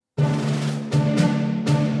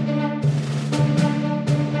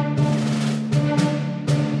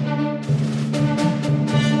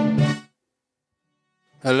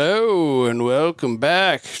Hello and welcome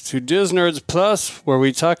back to Disnerds Plus, where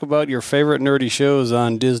we talk about your favorite nerdy shows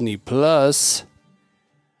on Disney Plus.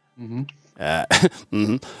 Mm-hmm.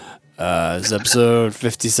 It's episode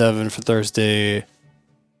 57 for Thursday.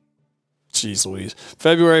 Jeez Louise.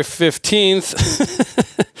 February 15th,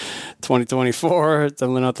 2024.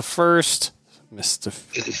 Definitely not the first. Missed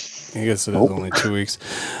I guess it is only 2 weeks.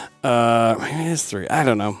 Maybe it's 3. I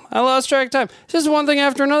don't know. I lost track of time. It's just one thing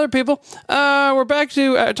after another, people. We're back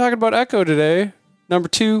to talking about Echo today. Number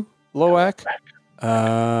 2, Lowak.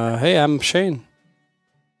 Hey, I'm Shane.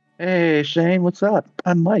 Hey, Shane, what's up?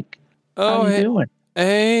 I'm Mike. Oh, How you doing?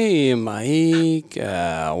 Hey, Mike.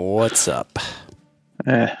 What's up?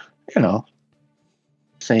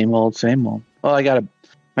 Same old, same old. Well, I got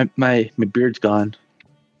my beard's gone.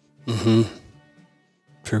 Mm-hmm.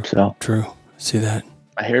 True. So true. See that?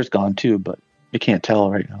 My hair's gone too, but you can't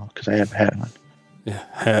tell right now because I have a hat on. Yeah,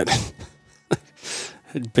 hat.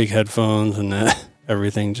 Big headphones and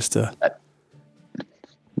everything. Just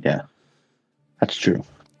Yeah, that's true.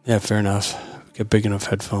 Yeah, fair enough. Get big enough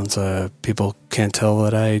headphones. People can't tell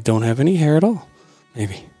that I don't have any hair at all.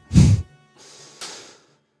 Maybe.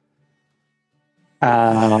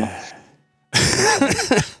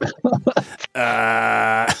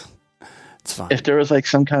 It's fine. If there was like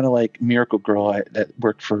some kind of like miracle girl that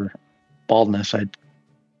worked for baldness, I'd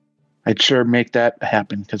sure make that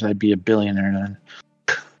happen because I'd be a billionaire then.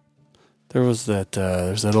 There was that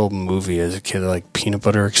there's that old movie as a kid, like Peanut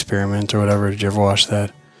Butter Experiment or whatever. Did you ever watch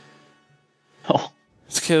that? Oh,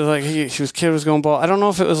 This kid, like kid was going bald. I don't know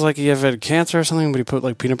if it was like he had cancer or something, but he put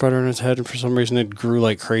like peanut butter in his head, and for some reason it grew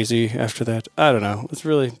like crazy after that. I don't know. It's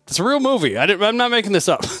a real movie. I'm not making this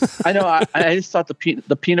up. I know. I just thought the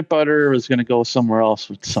peanut butter was going to go somewhere else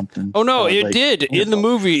with something. Oh no, it did in the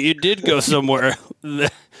movie. It did go somewhere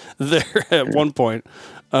there at one point,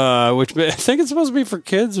 which I think it's supposed to be for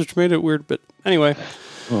kids, which made it weird. But anyway,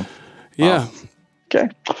 yeah. Okay.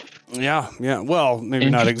 Yeah. Well, maybe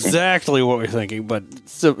not exactly what we're thinking, but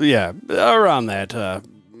so, yeah, around that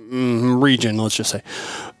region, let's just say.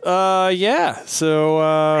 Yeah. So,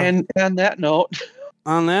 And on that note,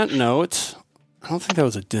 I don't think that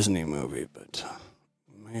was a Disney movie, but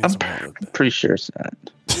I'm pretty sure it's not.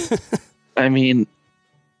 I mean,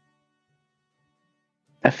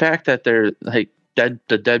 the fact that they're like the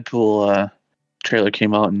Deadpool trailer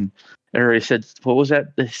came out and everybody said, what was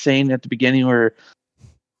that the saying at the beginning where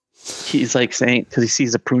he's like saying, because he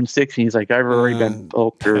sees the prune sticks and he's like, I've already been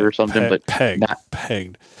poked or something, but pegged.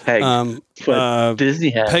 But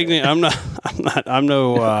Disney has pegged. I'm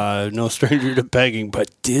no stranger to pegging,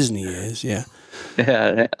 but Disney is. Yeah,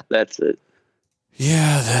 that's it.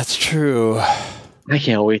 Yeah, that's true. I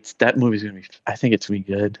can't wait. That movie's gonna be. I think it's gonna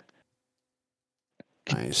be good.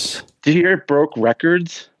 Nice. Did you hear it broke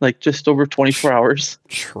records? Like just over 24 hours.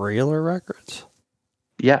 Trailer records.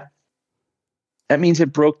 Yeah. That means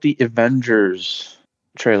it broke the Avengers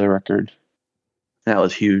trailer record. That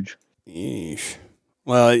was huge. Yeesh.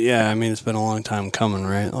 Well, yeah, I mean, it's been a long time coming,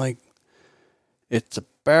 right? Like, it's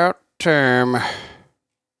about time.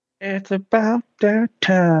 It's about that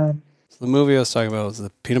time. So the movie I was talking about was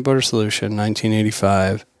The Peanut Butter Solution,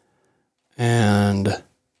 1985. And I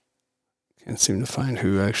can't seem to find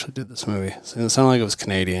who actually did this movie. So it sounded like it was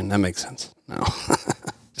Canadian. That makes sense. No.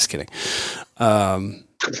 Just kidding.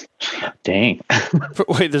 Dang.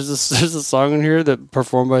 Wait, there's a song in here that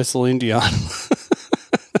performed by Celine Dion.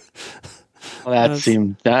 Well, that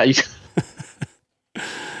seemed that.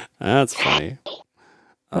 That's funny.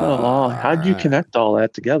 How'd you connect all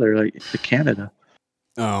that together, like to Canada?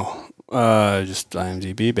 Oh, just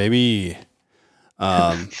IMDb, baby.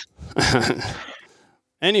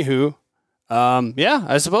 Anywho, yeah,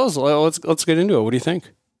 I suppose let's get into it. What do you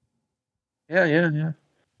think? Yeah.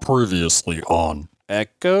 Previously on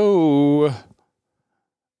Echo.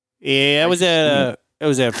 Yeah, it was that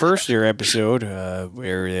first year episode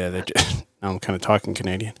where now I'm kind of talking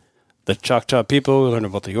Canadian. The Choctaw people, we learned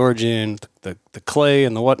about the origin, the clay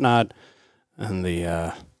and the whatnot, and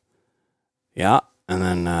the and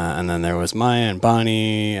then there was Maya and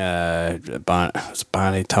Bonnie.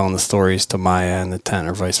 Bonnie telling the stories to Maya and the tent,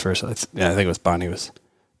 or vice versa. I think it was Bonnie was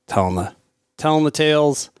telling the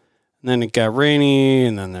tales. And then it got rainy,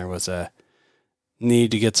 and then there was a need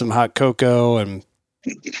to get some hot cocoa, and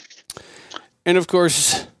of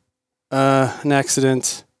course, an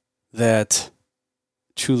accident that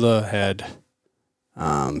Chula had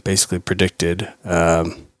basically predicted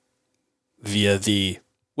via the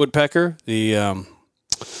woodpecker, the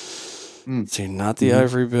not the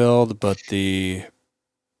ivory billed, but the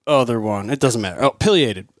other one. It doesn't matter. Oh,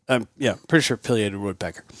 pileated. Pretty sure pileated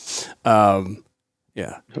woodpecker.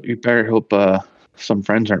 Yeah. You better hope some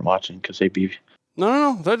friends aren't watching because they'd be.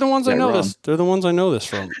 No. They're the ones I know this. They're the ones I know this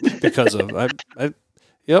from because of.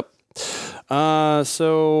 Yep.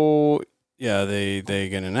 So yeah, they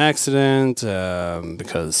get in an accident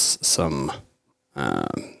because some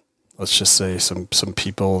let's just say some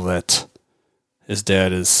people that his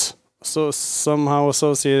dad is somehow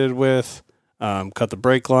associated with cut the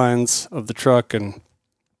brake lines of the truck, and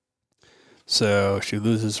so she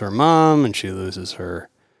loses her mom and she loses her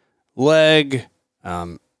leg.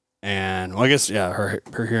 And well, I guess her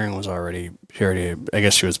hearing was already. I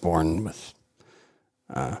guess she was born with.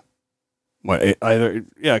 I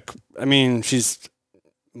mean, she's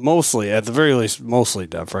mostly, at the very least, mostly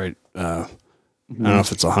deaf, right? I don't know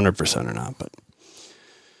if it's 100% or not, but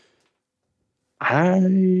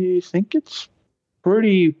I think it's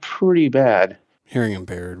pretty bad. Hearing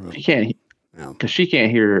impaired. She can't, because she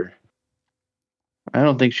can't hear. I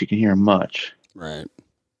don't think she can hear much. Right.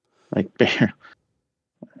 Like,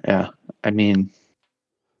 yeah. I mean.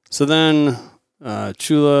 So then,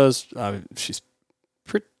 Chula's, she's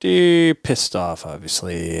pretty pissed off,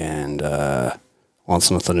 obviously, and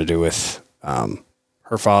wants nothing to do with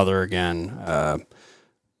her father again,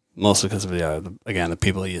 mostly because of the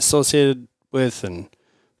people he associated with, and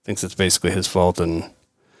thinks it's basically his fault, and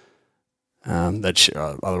that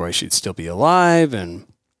otherwise she'd still be alive, and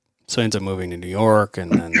so ends up moving to New York,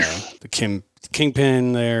 and then the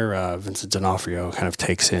kingpin there, Vincent D'Onofrio, kind of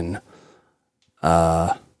takes in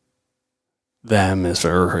them as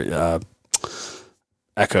her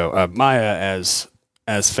Maya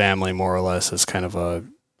as family, more or less, as kind of a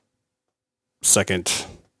second,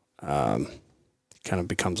 kind of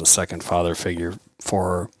becomes a second father figure for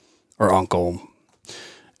her, or uncle,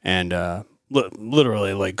 and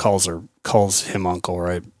literally like calls him uncle,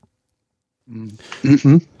 right?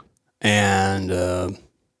 Mm-hmm. And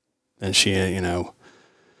she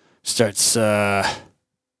starts.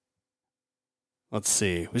 Let's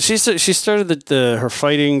see. She started her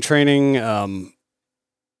fighting training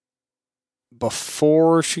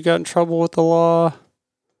before she got in trouble with the law.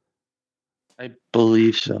 I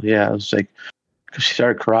believe so. Yeah, it was like because she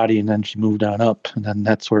started karate and then she moved on up, and then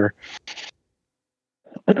that's where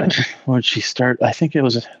she start. I think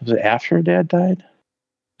was it after her dad died.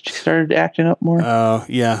 She started acting up more.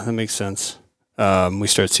 Yeah, that makes sense. We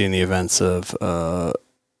start seeing the events of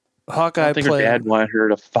Hawkeye. I think her dad wanted her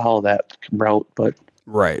to follow that route, but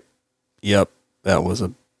right. Yep, that was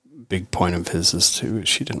a big point of his is too.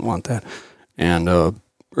 She didn't want that, and or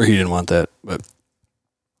he didn't want that,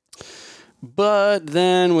 but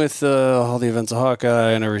then with all the events of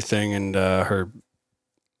Hawkeye and everything, and her,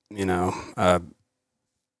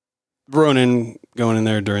 Ronin going in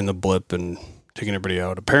there during the blip and taking everybody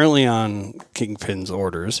out, apparently on Kingpin's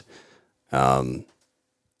orders, she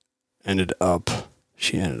ended up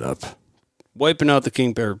wiping out the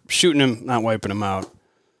Kingpin, or shooting him, not wiping him out,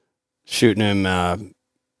 shooting him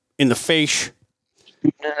in the face.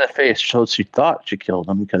 Shooting in the face showed she thought she killed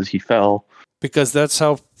him because he fell. Because that's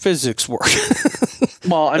how physics work.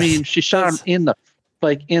 Well, I mean, she shot him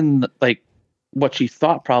in what she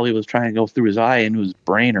thought probably was trying to go through his eye into his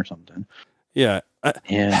brain or something. Yeah.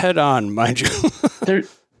 Head on, mind you.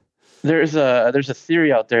 There's a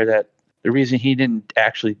theory out there that the reason he didn't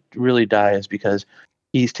actually really die is because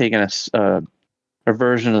he's taken a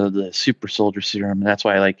version of the super soldier serum, and that's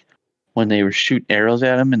why, like, when they were shooting arrows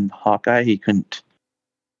at him in Hawkeye, he couldn't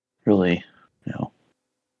really,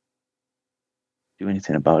 do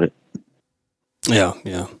anything about it. Yeah.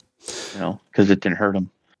 Because it didn't hurt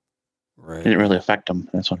him. Right. It didn't really affect him.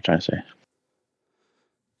 That's what I'm trying to say.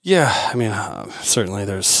 Yeah, I mean, certainly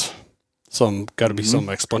there's got to be some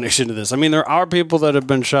explanation to this. I mean, there are people that have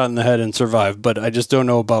been shot in the head and survived, but I just don't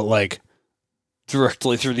know about, like,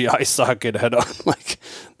 directly through the eye socket head on. Like,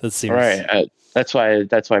 that seems right. That's why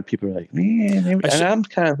people are like, man. And I'm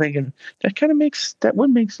kind of thinking that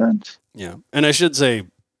would make sense. Yeah, and I should say,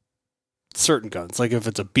 certain guns, like if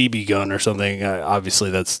it's a BB gun or something, obviously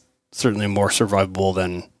that's certainly more survivable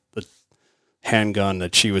than the handgun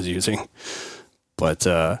that she was using. But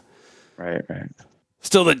right.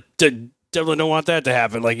 Still, definitely don't want that to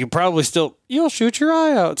happen. Like, you'll shoot your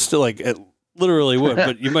eye out. Still, like, it literally would,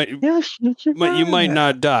 but you might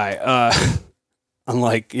not die.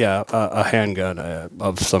 Unlike a handgun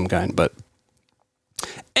of some kind. But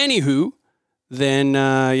anywho, then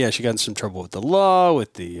she got in some trouble with the law,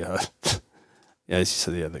 with the as you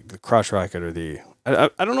said, the crotch rocket, or the I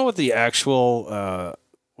don't know what the actual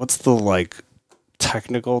what's the, like,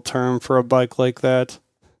 technical term for a bike like that,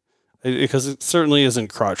 because it certainly isn't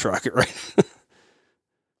crotch rocket, right?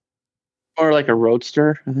 Or like a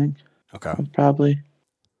roadster, I think. Okay, probably.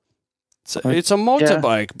 It's a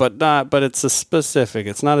motorbike, but it's a specific.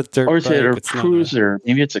 It's not a dirt bike. Or is it a cruiser?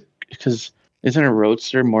 Maybe it's because isn't a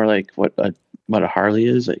roadster more like what a Harley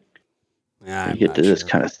is? Like, yeah, you get to just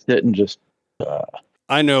kind of sit and just.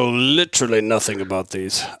 I know literally nothing about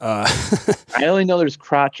these. I only know there's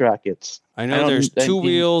crotch rockets. I know there's two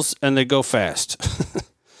wheels and they go fast.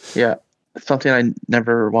 Yeah, it's something I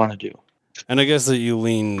never want to do. And I guess that you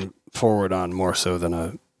lean forward on more so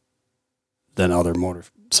than other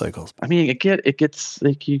motorcycles. I mean, it gets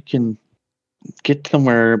like you can get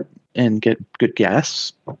somewhere and get good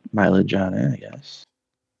gas mileage on it. I guess.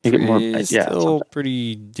 You get more, still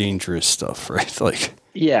pretty dangerous stuff, right? Like.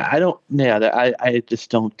 Yeah, I don't. Yeah, I just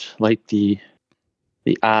don't like the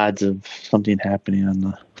odds of something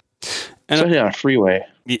happening especially on a freeway.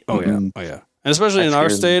 Oh yeah, and especially in our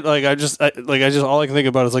state, like I just all I can think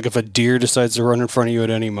about is like if a deer decides to run in front of you at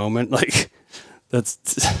any moment, like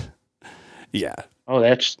that's yeah. Oh,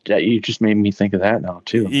 that you just made me think of that now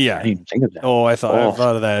too. Yeah, I didn't even think of that. I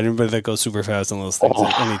thought of that. Anybody that goes super fast on those things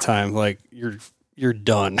at any time, like you're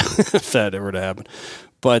done if that ever to happen.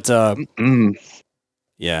 But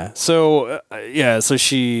yeah. So so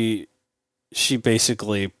she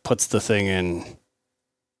basically puts the thing in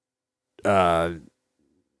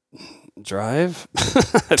drive.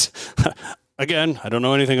 Again, I don't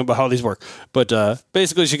know anything about how these work, but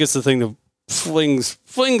basically she gets the thing to flings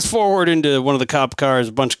forward into one of the cop cars,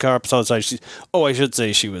 a bunch of cops outside. I should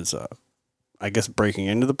say she was I guess breaking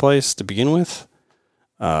into the place to begin with.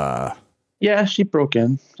 Yeah, she broke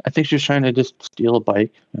in. I think she was trying to just steal a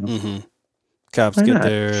bike. You know? Mm-hmm. Cops get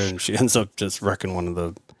there, and she ends up just wrecking one of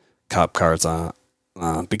the cop cars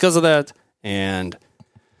because of that. And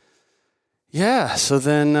yeah, so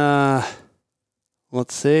then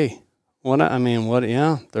let's see.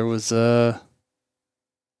 There was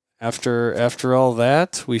after all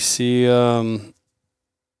that, we see the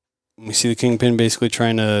Kingpin basically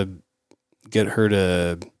trying to get her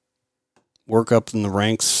to work up in the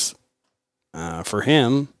ranks for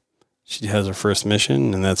him. She has her first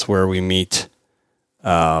mission, and that's where we meet.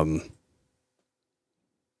 What's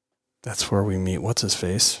his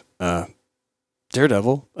face?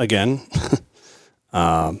 Daredevil again.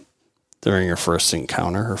 During her first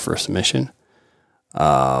encounter, her first mission.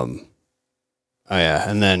 And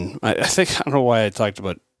then I don't know why I talked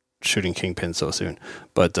about shooting Kingpin so soon,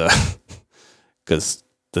 but because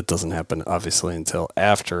that doesn't happen obviously until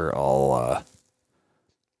after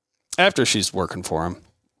she's working for him,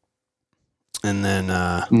 and then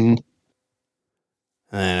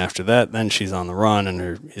and then after that, then she's on the run,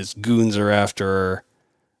 and his goons are after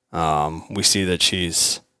her. We see that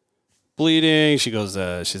she's bleeding. She goes.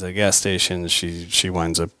 She's at a gas station. She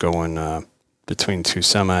winds up going between two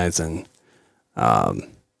semis, and I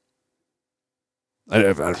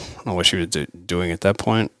don't know what she was doing at that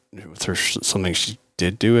point. Was there something she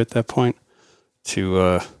did do at that point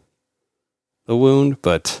to the wound?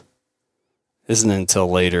 But isn't it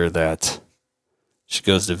until later that she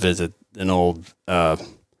goes to visit an old.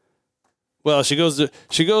 She goes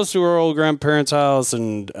to her old grandparents' house,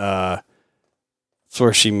 and it's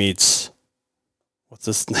where she meets. What's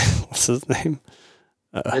his name?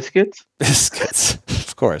 Biscuits. Biscuits,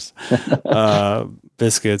 of course.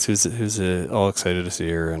 Biscuits, who's all excited to see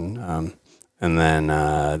her, and then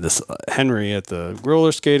this Henry at the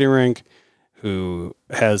roller skating rink, who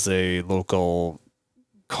has a local,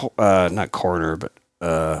 not coroner, but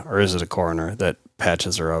or is it a coroner that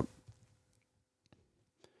patches her up?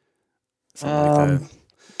 Something like that.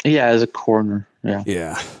 Yeah, as a coroner. Yeah.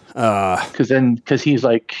 Yeah. Because he's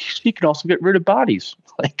like, she can also get rid of bodies.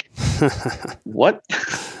 Like, what?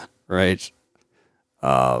 Right.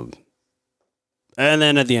 And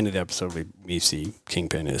then at the end of the episode, we see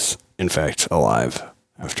Kingpin is in fact alive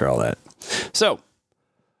after all that. So,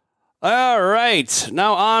 all right.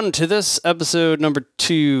 Now on to this episode number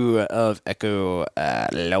 2 of Echo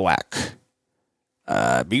Lowak.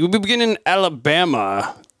 We begin in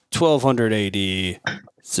Alabama, 1200 AD.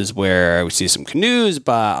 This is where we see some canoes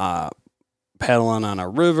paddling on a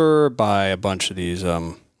river by a bunch of these,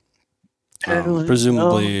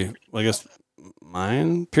 presumably, I guess,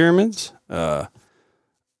 Mayan pyramids, or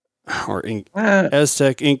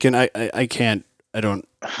Aztec, Incan. I don't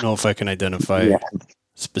know if I can identify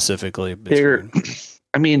specifically. It's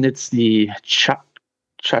the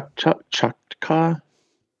Choctaw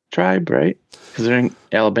tribe, right? Because they're in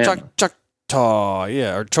Alabama. Choctaw,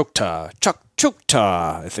 or Choctaw.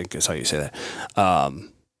 Choctaw, I think is how you say that.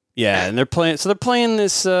 And they're playing. So they're playing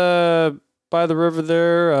this by the river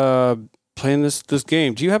there. Playing this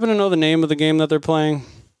game. Do you happen to know the name of the game that they're playing?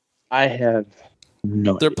 I have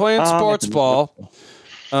no. They're playing sports ball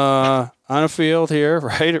on on a field here,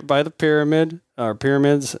 right by the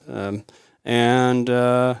pyramids, and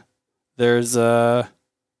there's a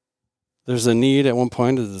need at one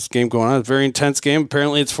point of this game going on. It's a very intense game.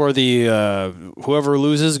 Apparently, it's for the whoever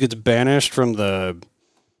loses gets banished from the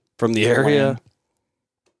area,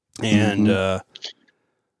 and so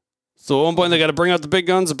at one point they got to bring out the big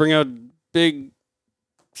guns, bring out big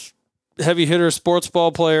heavy hitter sports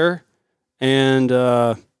ball player, and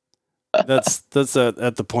that's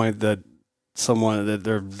at the point that someone that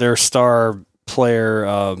their star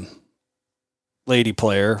player, lady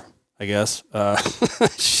player, I guess,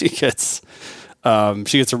 she gets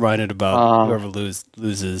reminded about whoever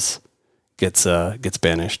loses gets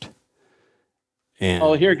banished.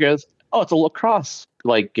 And here it goes. Oh, it's a lacrosse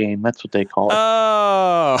like game. That's what they call it.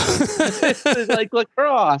 Oh, it's like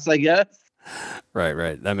lacrosse, I guess.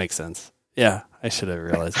 Right. That makes sense. Yeah, I should have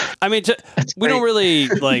realized. I mean, we don't really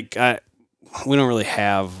we don't really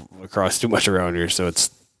have lacrosse too much around here, so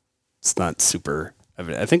it's not super.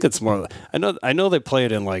 I think it's more. I know they play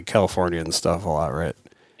it in like California and stuff a lot, right?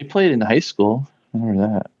 You played in high school. I remember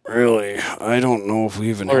that. Really? I don't know if we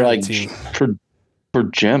even or had like a team. for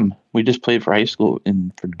gym. We just played for high school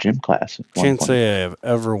for gym class. Can't say I have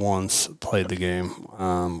ever once played the game,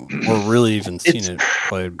 or really even seen it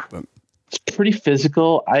played. But it's pretty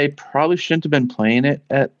physical. I probably shouldn't have been playing it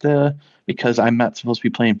because I'm not supposed to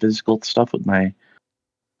be playing physical stuff with my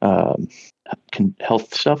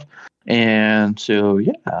health stuff, and so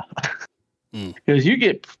yeah, because you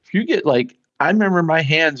get like, I remember my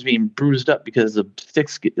hands being bruised up because the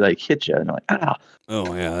sticks hit you, and I'm like, ah.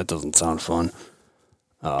 Oh yeah, that doesn't sound fun.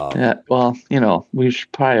 Yeah, well, we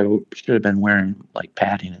should have been wearing like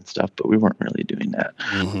padding and stuff, but we weren't really doing that.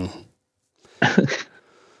 Mm-hmm.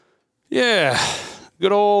 Yeah,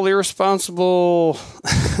 good old irresponsible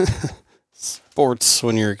sports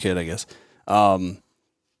when you're a kid, I guess.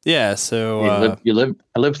 Yeah, so I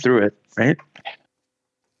lived through it, right?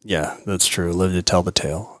 Yeah, that's true. Live to tell the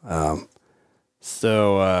tale.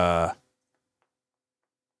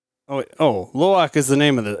 Lowak is the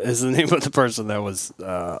name of the person that was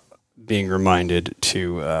being reminded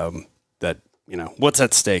to that what's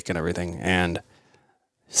at stake and everything. And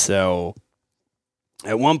so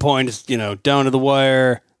at one point, it's down to the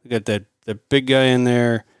wire. We got that big guy in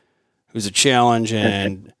there who's a challenge,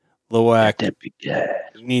 and Lowak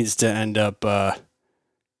needs to end up.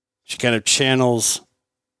 She kind of channels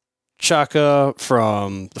Choctaw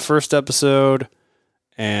from the first episode,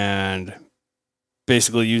 and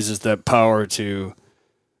basically uses that power to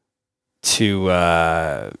she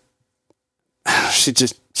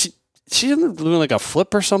ended up doing like a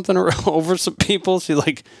flip or something over some people. She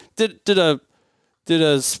like did a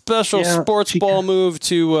special sports ball move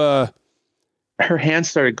to her hands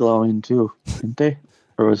started glowing too, didn't they?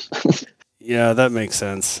 Or was yeah, that makes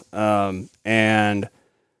sense. And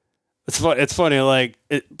it's funny,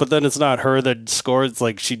 but then it's not her that scored. It's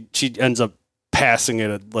like she ends up passing it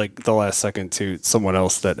at like the last second to someone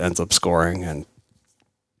else that ends up scoring, and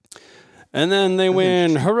then they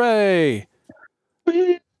win. Hooray!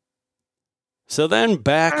 So then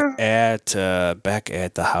back at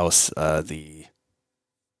the house, her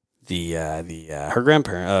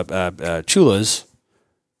grandparent Chula's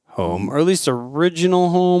home, or at least original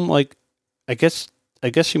home. Like, I guess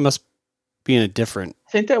she must be in a different.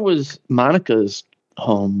 I think that was Monica's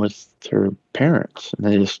home with her parents, and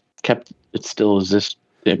they just kept it still exists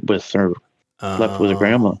with her, left with her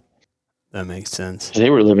grandma. That makes sense. They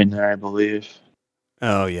were living there, I believe.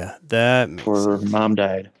 Oh yeah, that makes before sense. Mom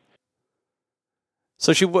died.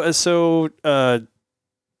 So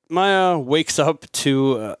Maya wakes up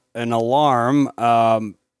to an alarm,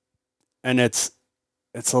 and it's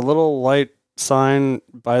a little light sign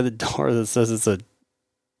by the door that says it's a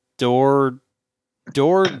door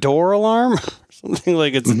alarm, something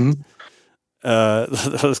like it's. Mm-hmm.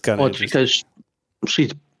 That was kind of it's because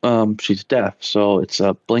she's deaf, so it's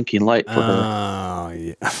a blinking light for her. Oh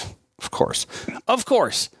yeah, of course.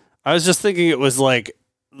 I was just thinking it was like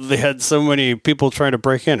they had so many people trying to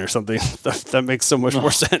break in or something. That makes so much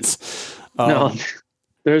more sense. No,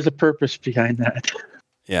 there's a purpose behind that.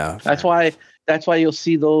 Yeah, that's why you'll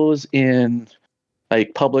see those in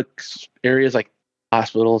like public areas, like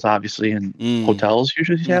hospitals, obviously, and hotels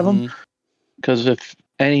usually have them, because if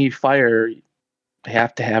any fire, they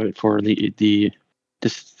have to have it for the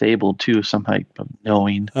disabled too, some type of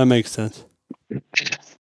knowing. That makes sense.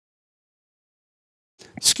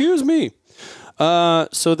 Excuse me.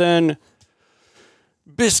 So then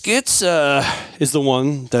Biscuits is the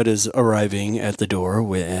one that is arriving at the door,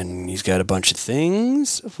 and he's got a bunch of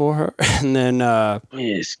things for her. And then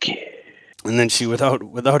And then she,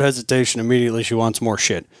 without hesitation, immediately she wants more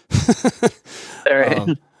shit. All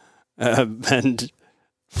right. And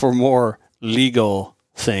for more legal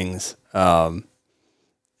things. And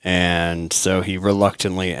so he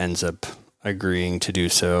reluctantly ends up agreeing to do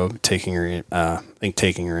so, taking her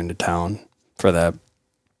into town for that.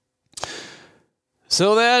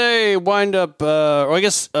 So that they wind up, or I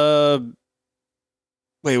guess,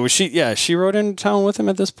 wait, was she? Yeah, she rode into town with him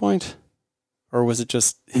at this point, or was it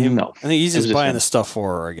just him? No, I think he's it was just just buying him. the stuff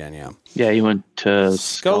for her again. Yeah, Yeah, he went to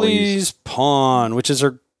Scully's pawn, which is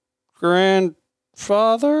her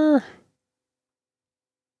grandfather.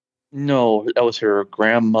 No, that was her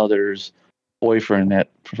grandmother's boyfriend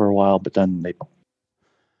for a while, but then I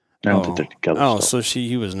don't think they're together. Oh, still. so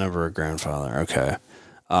he was never a grandfather. Okay.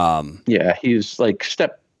 Yeah, he was like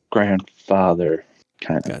step grandfather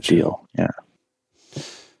kind of deal. Yeah.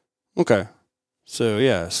 Okay. So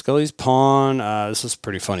yeah, Scully's pawn. This is a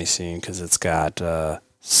pretty funny scene because it's got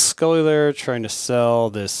Scully there trying to sell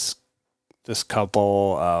this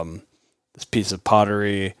couple this piece of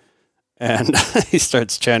pottery, and he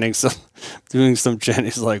starts doing some chant.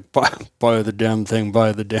 He's like, buy the damn thing,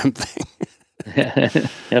 buy the damn thing.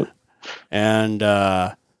 Yep. And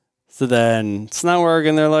so then it's not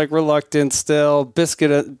working. They're like reluctant still.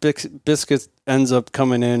 Biscuit ends up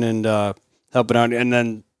coming in and helping out, and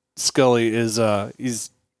then Scully is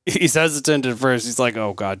he's hesitant at first. He's like,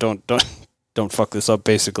 oh god, don't fuck this up,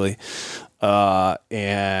 basically. But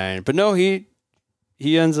no, he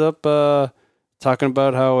ends up talking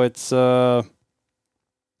about how it's so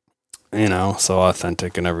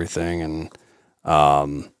authentic and everything, and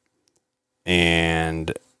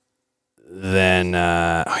then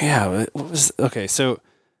what was okay? So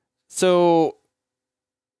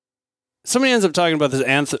somebody ends up talking about this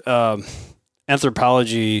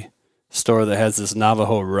anthropology store that has this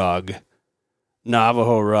Navajo rug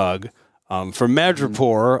from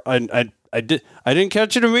Madripoor. I didn't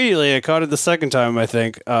catch it immediately. I caught it the second time, I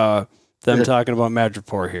think. Them talking about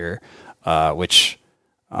Madripoor here, which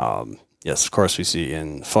yes, of course we see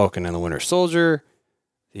in Falcon and the Winter Soldier.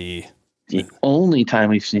 The only time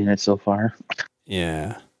we've seen it so far.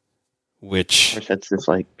 Yeah. Which that's just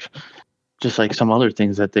like some other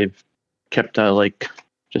things that they've kept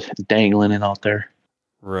just dangling it out there.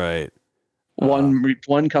 Right.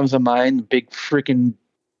 One comes to mind, big freaking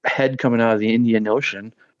head coming out of the Indian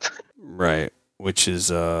Ocean. Right. Which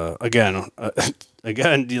is again, like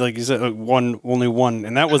you said, only one,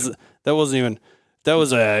 and that was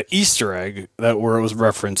a Easter egg where it was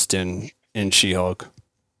referenced in She-Hulk.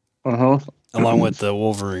 Along with the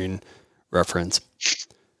Wolverine reference.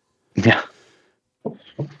 Yeah.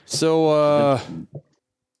 So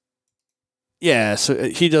so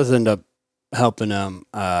he does end up helping him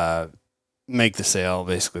make the sale,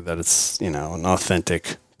 basically, that it's, an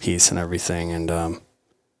authentic piece and everything, and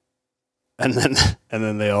then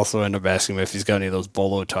they also end up asking him if he's got any of those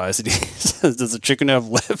bolo ties, and he says, does the chicken have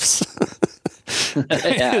lips?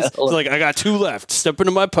 Yeah. It's like, I got 2 left. Step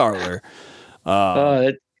into my parlor.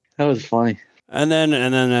 That was funny. And then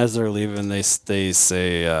as they're leaving, they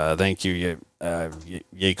say thank you,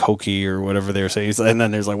 Yakoki, or whatever they were saying. And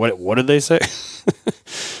then there's like, what did they say?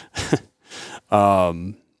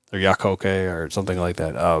 Or Yakoke or something like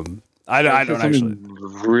that. I don't actually.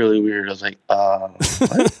 Really weird. I was like,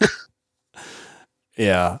 what?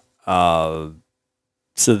 Yeah. So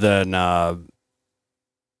then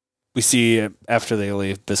we see after they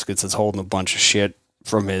leave, Biscuits is holding a bunch of shit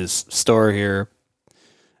from his store here.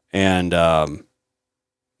 And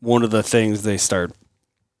one of the things they start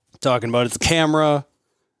talking about is the camera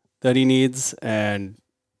that he needs, and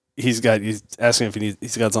he's asking if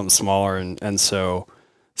he's got something smaller, and so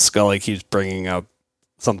Scully keeps bringing up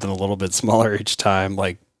something a little bit smaller each time,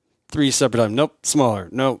 like 3 separate times. Nope, smaller.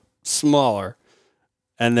 Nope, smaller.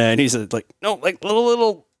 And then he said, like, no, like a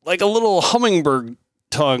little hummingbird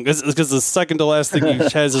tongue, because the second to last thing he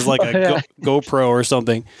has is like a GoPro or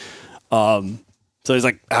something. So he's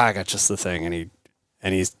like, I got just the thing, and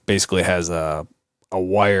he basically has a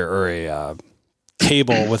wire or a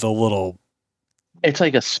cable with a little. It's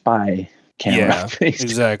like a spy camera. Yeah,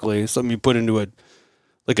 exactly. Something you put into a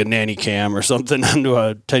nanny cam or something into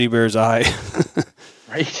a teddy bear's eye.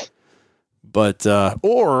 Right. But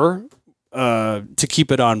or to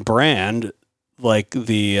keep it on brand, like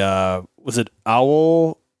the was it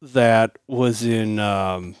Owl that was in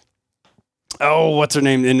what's her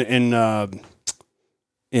name in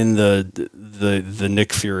the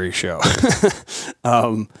Nick Fury show,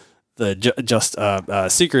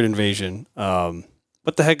 Secret Invasion.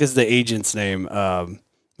 What the heck is the agent's name?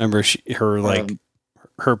 Remember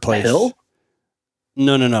her place? Hill?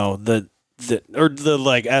 No. The the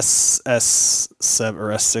like S7 or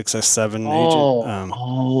S6 S7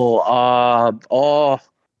 agent.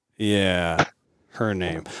 Yeah, her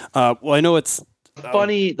name. Well, I know it's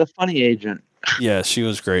the funny agent. Yeah, she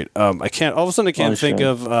was great. I can't all of a sudden I can't think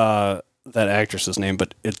of that actress's name,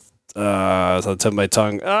 but it's on the tip of my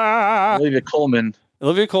tongue. Olivia Colman.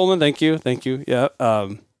 Olivia Colman. Thank you. Yeah.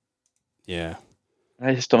 Yeah.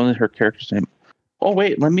 I just don't know her character's name. Oh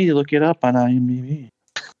wait, let me look it up on IMDb.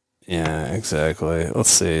 Yeah, exactly.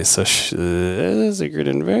 Let's see. So, Secret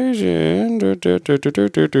Invasion.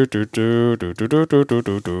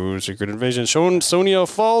 Secret Invasion. Sonia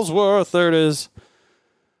Fallsworth. There it is.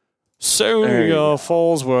 Sonia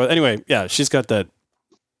Fallsworth. Anyway, yeah, she's got that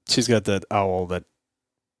owl that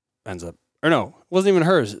ends up. Or no, it wasn't even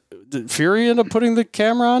hers. Did Fury end up putting the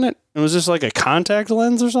camera on it? It was just like a contact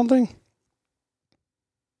lens or something?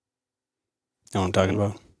 You know what I'm talking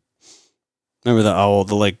about? Remember the owl,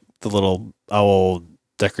 the little owl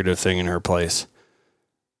decorative thing in her place.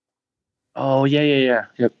 Oh yeah.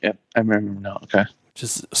 Yep. I remember now. Okay.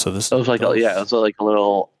 Just so this. It was like it was like a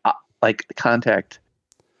little like contact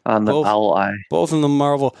on the owl eye. Both in the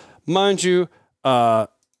Marvel, mind you.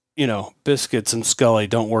 Biscuits and Scully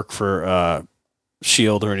don't work for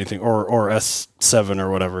Shield or anything, or S7 or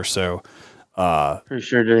whatever. So, pretty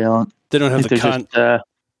sure they don't. They don't have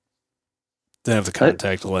they have the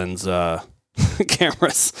contact lens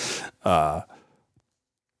cameras. I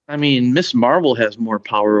mean, Miss Marvel has more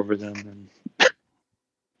power over them than.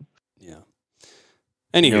 Yeah.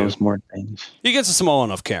 Anywho, knows more things. He gets a small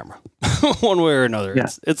enough camera, one way or another. Yeah.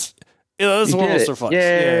 It's one of those for fun.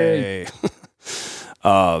 Yay!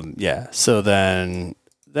 Yeah. So then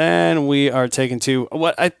we are taken to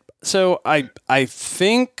what I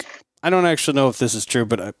think I don't actually know if this is true,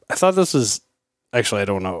 but I thought this was actually I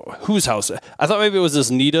don't know whose house. I thought maybe it was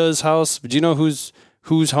this Nita's house. But do you know whose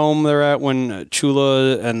home they're at when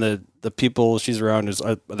Chula and the people she's around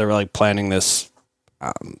they're like planning this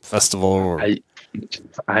festival? Or I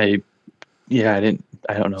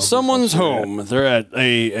don't know. Someone's home. They're at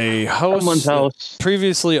a house. Someone's house.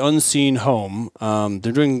 Previously unseen home.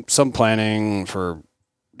 They're doing some planning for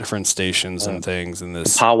different stations and things in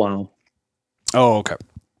this. Powwow. Oh, okay.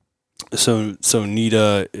 So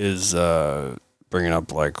Nita is bringing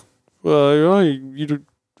up like, well, you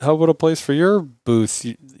how about a place for your booth?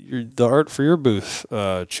 The art for your booth,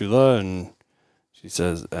 Chula, and she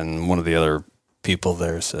says, and one of the other people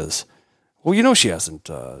there says, well, she hasn't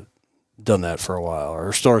done that for a while, or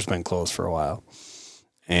her store's been closed for a while,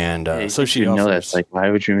 and so she offers, that's like, why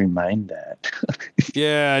would you remind that?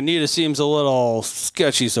 Yeah, Nita seems a little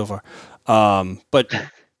sketchy so far, but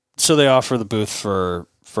so they offer the booth for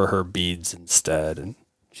her beads instead, and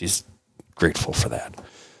she's grateful for that,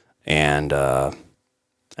 and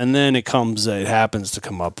then it happens to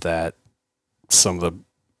come up that some of the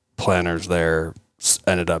planners there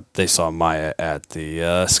they saw Maya at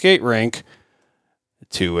the skate rink.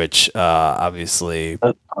 To which, obviously,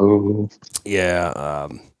 Chula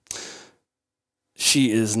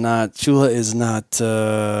is not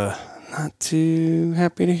too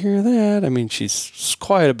happy to hear that. I mean, she's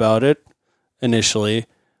quiet about it initially,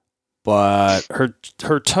 but her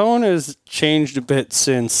tone has changed a bit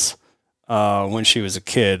since when she was a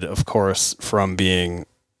kid, of course, from being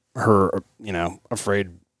afraid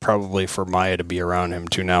probably for Maya to be around him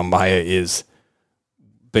to now Maya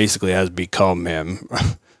basically has become him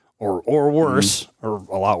or worse, or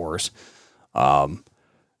a lot worse.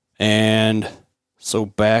 And so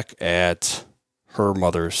back at her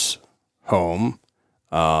mother's home,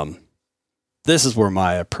 this is where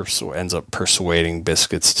Maya ends up persuading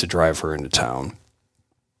Biscuits to drive her into town.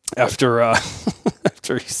 After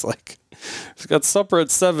he's like, he's got supper at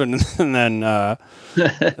 7, and then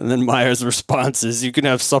Maya's response is, you can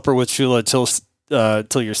have supper with Chula till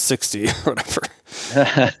you're 60 or whatever.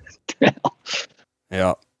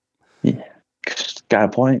 Yeah. Got a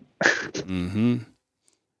point. Mm-hmm.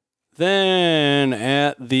 Then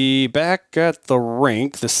back at the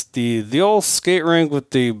rink, the old skate rink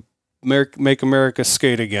with the Make America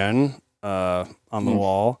Skate Again on the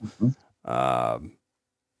wall.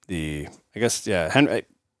 Henry.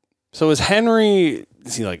 So is Henry?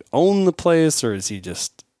 Does he like own the place, or is he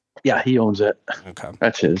just? Yeah, he owns it. Okay,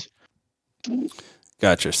 that's his.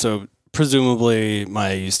 Gotcha. So presumably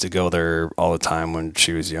Maya used to go there all the time when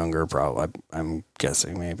she was younger. Probably, I'm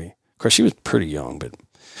guessing maybe. Of course, she was pretty young, but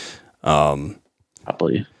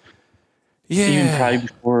probably. Yeah, even probably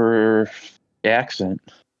before the accident.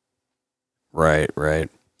 Right.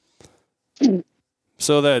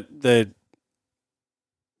 So that the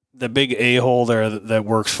big a-hole there that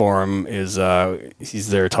works for him is he's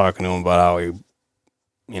there talking to him about how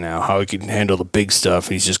how he can handle the big stuff.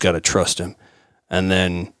 He's just got to trust him. And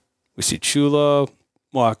then we see Chula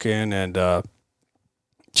walk in, and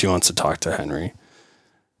she wants to talk to Henry.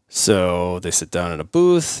 So they sit down in a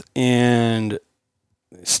booth, and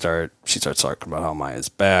she starts talking about how Maya's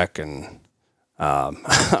back, and how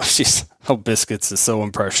Biscuits is so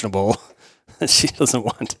impressionable that she doesn't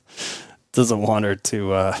want her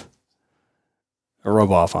to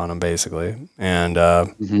rub off on him, basically. And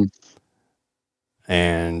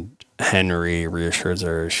and Henry reassures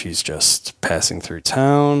her she's just passing through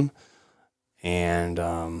town, and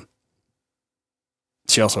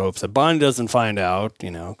she also hopes that Bonnie doesn't find out,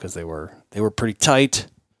 because they were pretty tight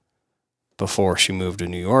before she moved to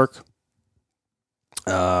New York,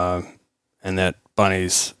 and that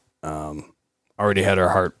Bonnie's already had her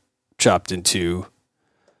heart chopped in two,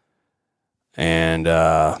 and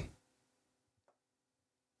I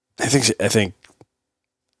think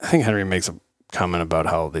Henry makes a comment about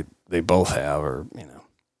how they both have, or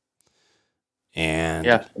and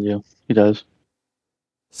yeah, he does.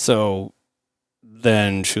 So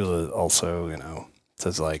then Chula also,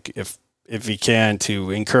 says like if he can,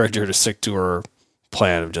 to encourage her to stick to her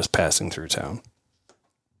plan of just passing through town.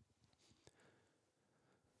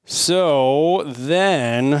 So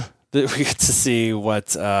then we get to see what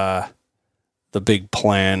the big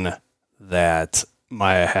plan that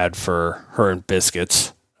Maya had for her and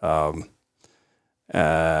Biscuits.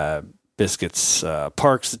 Biscuits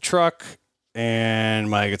parks the truck, and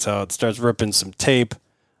Maya gets out, starts ripping some tape.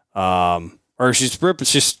 Or she's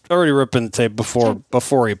already ripping the tape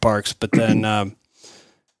before he parks, but then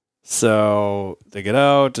so they get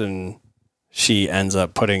out, and she ends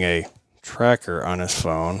up putting a tracker on his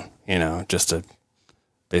phone,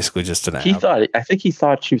 basically just an app. I think he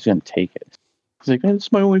thought she was going to take it. He's like, "Oh,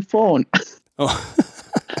 it's my only phone." Oh.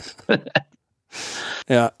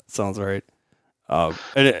 Yeah, sounds right. And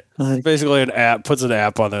it's basically an app, puts an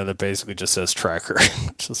app on there that basically just says tracker,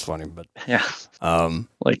 which is funny, but yeah.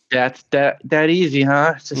 Like that's that easy,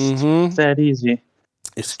 huh? It's just that easy.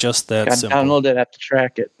 It's just that simple. Download that app to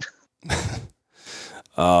track it.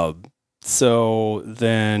 So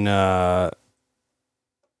then oh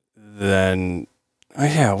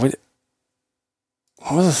yeah, what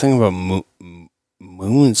was the thing about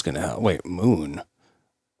Moon's gonna help? Wait, Moon.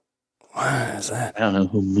 What is that? I don't know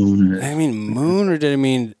who Moon is. Did I mean Moon, or did I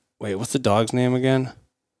mean... Wait, what's the dog's name again?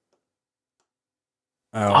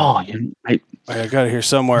 I got it here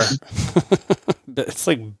somewhere. It's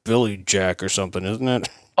like Billy Jack or something, isn't it?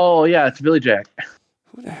 Oh, yeah, it's Billy Jack.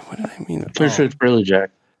 What did I mean? Pretty sure it's Billy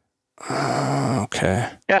Jack. Okay.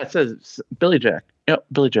 Yeah, it says Billy Jack. Yep,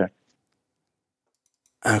 Billy Jack.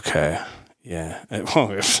 Okay. Yeah.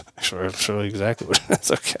 It's actually exactly what it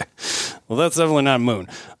is. Okay. Well, that's definitely not Moon.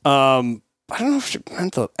 I don't know if she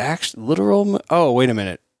meant the literal moon. Oh, wait a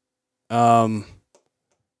minute.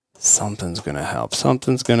 Something's gonna help.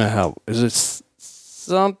 Is it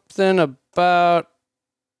something about...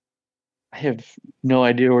 I have no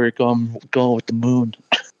idea where you're going with the moon.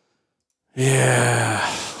 Yeah.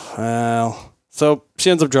 Well, so she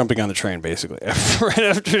ends up jumping on the train, basically, right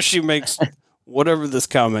after she makes whatever this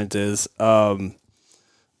comment is.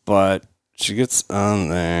 But she gets on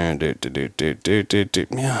there.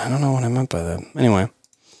 Yeah, I don't know what I meant by that. Anyway,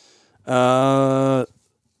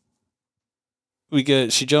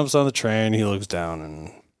 she jumps on the train. He looks down,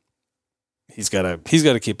 and he's got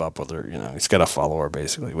to keep up with her. He's got to follow her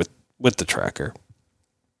basically with the tracker.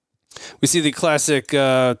 We see the classic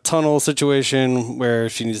tunnel situation where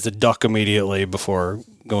she needs to duck immediately before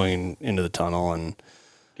going into the tunnel and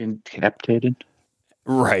getting decapitated.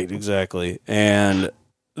 Right, exactly. And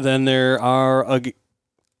then there are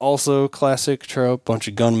also classic trope, bunch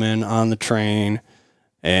of gunmen on the train,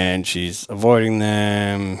 and she's avoiding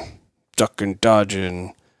them, ducking,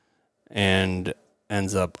 dodging, and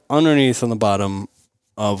ends up underneath on the bottom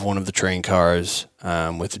of one of the train cars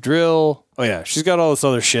with the drill. Oh yeah, she's got all this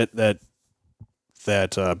other shit that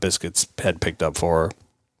Biscuits had picked up for her.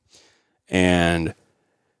 And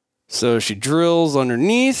so she drills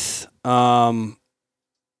underneath. I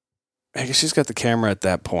guess she's got the camera at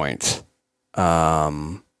that point.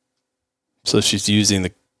 So she's using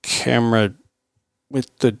the camera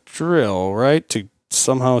with the drill, right? She's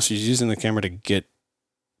using the camera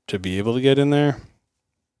to be able to get in there.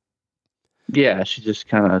 Yeah, she's just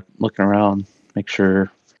kind of looking around, make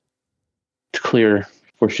sure it's clear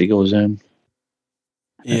before she goes in.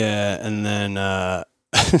 Yeah, and then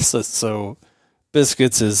so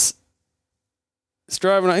Biscuits is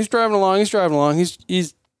driving. He's driving along.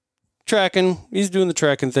 He's tracking. He's doing the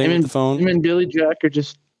tracking thing with the phone. Him and Billy Jack are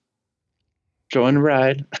just enjoying the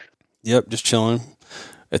ride. Yep, just chilling.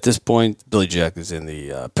 at this point, Billy Jack is in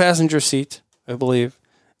the passenger seat, I believe,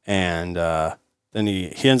 and then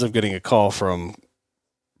he ends up getting a call from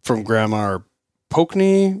Grandma or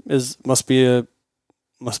Pokney must be a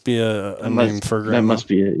name for Grandma. That must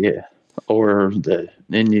be it, yeah. Or the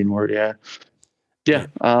Indian word, yeah. Yeah.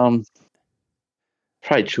 Probably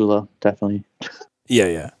Chula, definitely.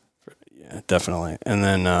 Yeah, definitely. And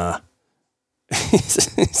then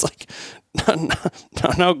he's like,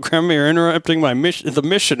 no, Grandma, you're interrupting my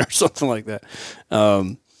mission or something like that.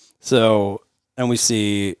 So, and we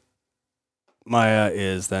see Maya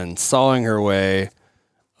is then sawing her way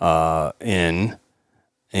in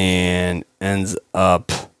and ends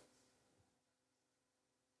up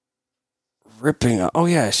ripping. Oh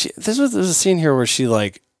yeah, there's a scene here where she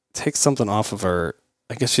like takes something off of her.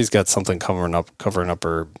 I guess she's got something covering up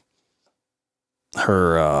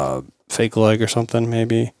her fake leg or something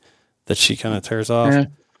maybe that she kind of tears off. Yeah.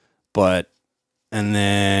 And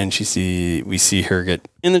then we see her get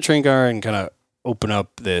in the train car and kind of open up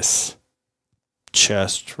this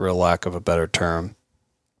chest, for lack of a better term.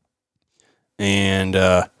 And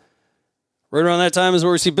right around that time is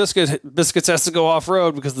where we see Biscuits has to go off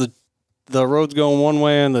road because the road's going one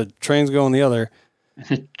way and the train's going the other.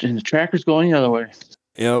 And the tractor's going the other way.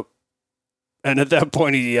 Yep. And at that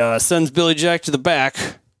point, he sends Billy Jack to the back.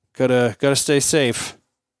 Gotta stay safe.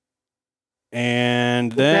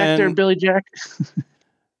 And then back there, Billy Jack.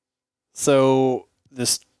 So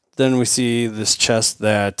then we see this chest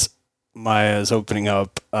that Maya is opening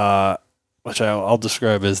up, which I'll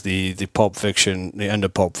describe as the Pulp Fiction, the end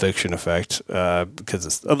of Pulp Fiction effect,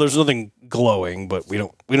 because there's nothing glowing, but we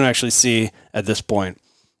don't actually see at this point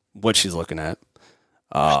what she's looking at.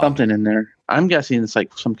 Something in there. I'm guessing it's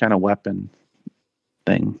like some kind of weapon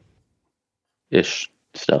thing ish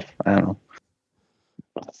stuff. I don't know.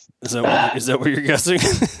 Is that what you're guessing?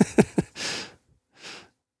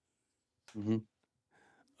 Mm-hmm.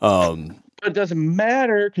 But it doesn't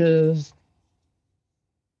matter because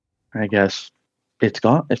I guess it's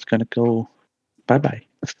gone. It's gonna go bye.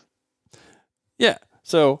 Yeah.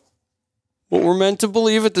 So what we're meant to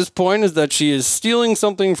believe at this point is that she is stealing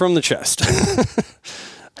something from the chest.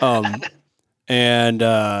 And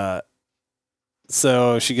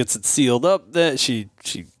so she gets it sealed up. That she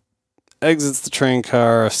exits the train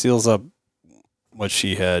car, seals up what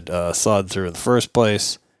she had sawed through in the first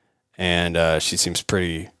place, and she seems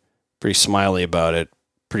pretty smiley about it,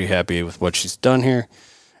 pretty happy with what she's done here.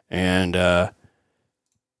 And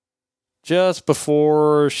just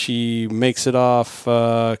before she makes it off,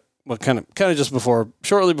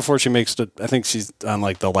 shortly before she makes it, I think she's on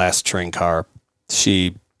like the last train car.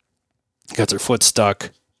 She gets her foot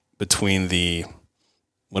stuck between the,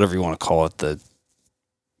 whatever you want to call it, the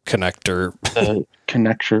connector.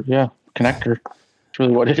 Connector, yeah. Connector. That's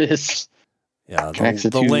really what it is. Yeah,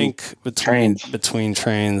 the link between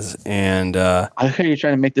trains. And I think you're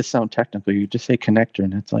trying to make this sound technical. You just say connector,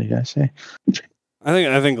 and that's all you gotta say. I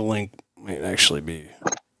think a link might actually be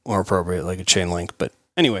more appropriate, like a chain link. But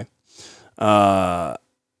anyway, yeah.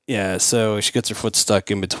 So she gets her foot stuck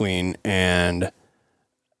in between, and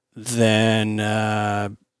then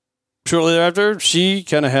shortly thereafter, she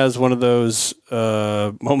kind of has one of those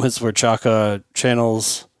moments where Chaka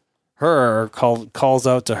channels her, calls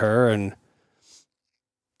out to her, and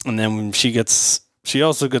then when she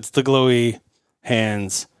also gets the glowy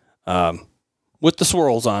hands with the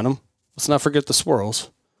swirls on them. Let's not forget the swirls.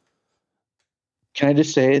 Can I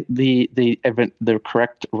just say the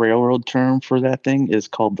correct railroad term for that thing is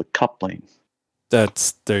called the coupling? There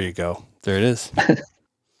you go. There it is.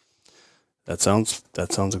 That sounds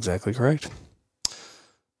exactly correct.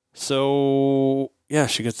 So yeah,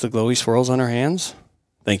 she gets the glowy swirls on her hands.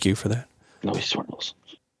 Thank you for that. Glowy swirls.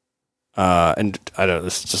 And I don't know,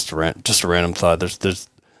 this is just a random thought. There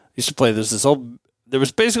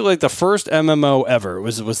was basically like the first MMO ever. It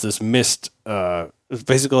was this Myst, it was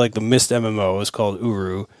basically like the Myst MMO. It was called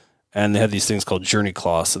Uru, and they had these things called journey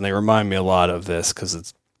cloths, and they remind me a lot of this because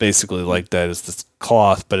it's basically like that. It's this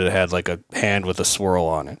cloth, but it had like a hand with a swirl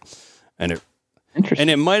on it. And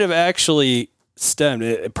it might have actually stemmed.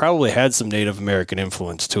 It probably had some Native American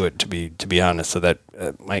influence to it, to be honest. So that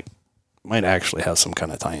might actually have some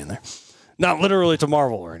kind of tie in there. Not literally to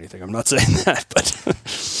Marvel or anything. I'm not saying that, but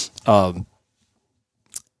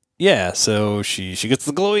yeah. So she gets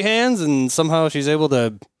the glowy hands, and somehow she's able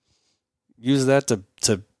to use that to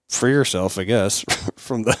free herself, I guess,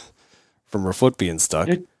 from her foot being stuck.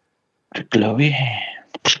 The glowy hand.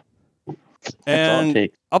 And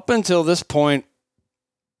up until this point,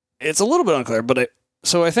 it's a little bit unclear, but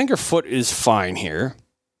I think her foot is fine here,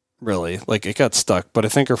 really. Like, it got stuck, but I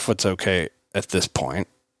think her foot's okay at this point.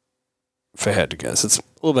 if I had to guess. It's a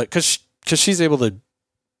little bit because she's able to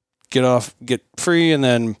get free, and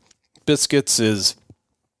then Biscuits is.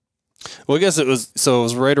 Well, I guess it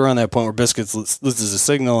was right around that point where Biscuits loses a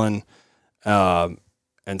signal, and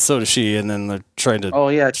so does she, and then they're trying to. Oh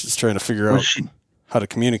yeah, she's trying to figure out how to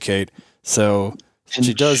communicate. So what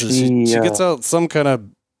she does is she gets out some kind of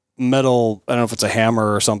metal. I don't know if it's a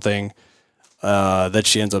hammer or something that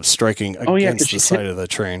she ends up striking against the side of the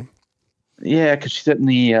train. Yeah, because she's hitting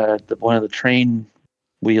the one of the train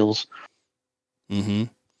wheels, making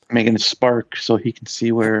it spark so he can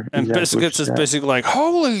see where. And Biscuits is basically like,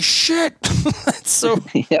 "Holy shit, that's so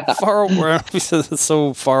far away." He says it's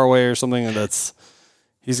so far away or something, and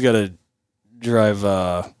he's got to drive.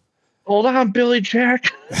 Hold on, Billy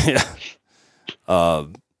Jack. Yeah.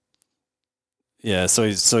 Yeah. So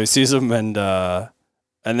he sees him, and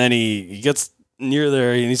then he gets near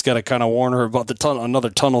there, and he's got to kind of warn her about the tunnel. Another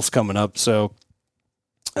tunnel's coming up. So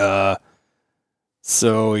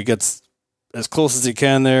he gets as close as he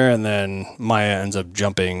can there, and then Maya ends up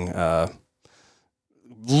jumping,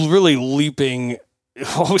 really leaping.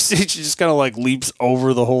 She just kind of like leaps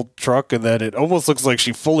over the whole truck, and then it almost looks like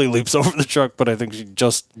she fully leaps over the truck, but I think she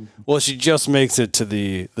just makes it to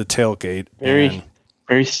the tailgate. Very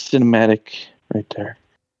cinematic right there.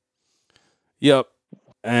 Yep.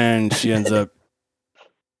 And she ends up,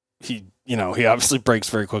 he obviously brakes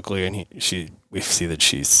very quickly, and we see that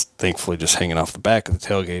she's thankfully just hanging off the back of the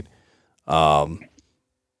tailgate.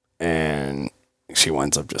 And she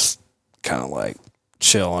winds up just kind of like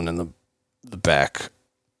chilling in the back,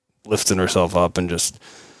 lifting herself up and just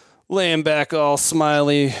laying back all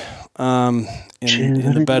smiley in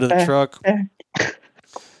the bed of the truck.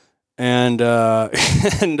 And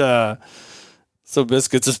so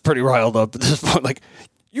Biscuits is pretty riled up at this point, like,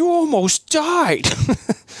 you almost died.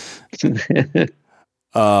 And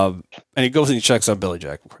he goes and he checks on Billy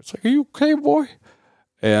Jack. It's like, are you okay, boy?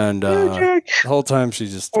 And the whole time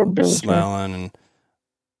she's just smiling. And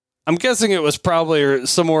I'm guessing it was probably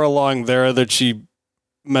somewhere along there that she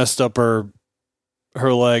messed up her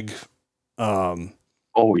leg. Oh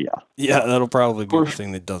yeah, that'll probably be the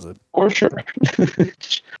thing that does it. For sure.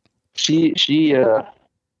 She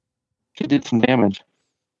did some damage.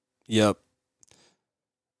 Yep.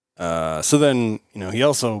 So then, he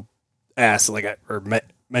also asks,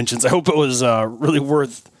 mentions, I hope it was really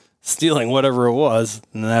worth stealing whatever it was.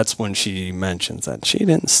 And that's when she mentions that she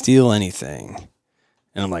didn't steal anything.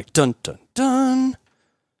 And I'm like, dun, dun, dun.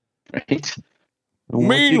 Right.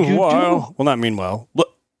 Meanwhile, well, not meanwhile,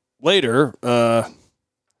 but later,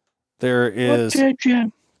 there is.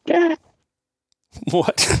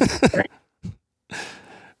 What?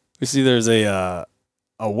 We see there's a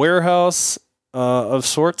warehouse of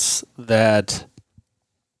sorts that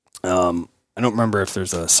I don't remember if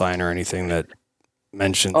there's a sign or anything that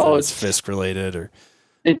mentions that it's Fisk related, or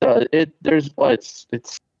it does.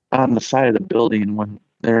 It's on the side of the building when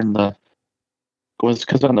they're in the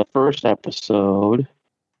because on the first episode,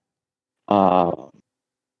 at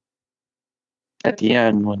the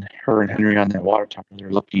end when her and Henry on that water tower,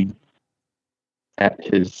 they're looking at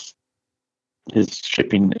his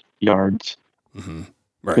shipping yards. Mm-hmm.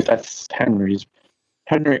 Right. Right. That's Henry's.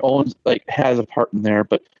 Henry owns has a part in there,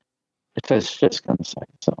 but it says Fisk on the side.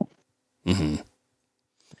 So. Mm-hmm.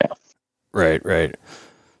 Yeah. Right.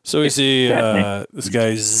 So we see this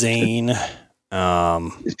guy Zane.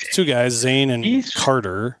 Two guys, Zane and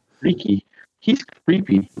Carter. Freaky. He's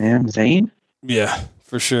creepy, man. Zane. Yeah,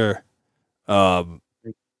 for sure.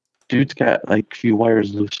 Dude's got a few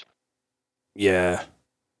wires loose. Yeah.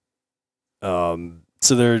 So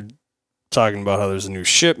they're talking about how there's a new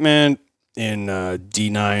shipment in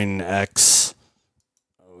D9X,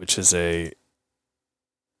 which is is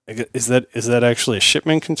that actually a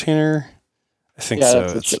shipment container? I think so.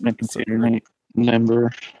 That's a shipment container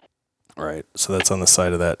number. Right. So that's on the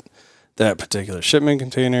side of that particular shipment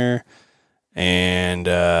container, and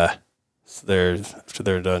so after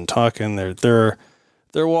they're done talking, they're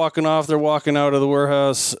walking off. They're walking out of the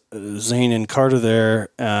warehouse. Zane and Carter there.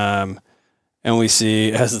 And we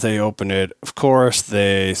see as they open it, of course,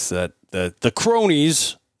 they said that the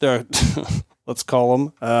cronies, let's call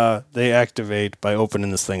them, they activate by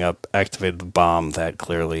opening this thing up, activate the bomb that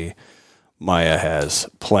clearly Maya has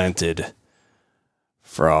planted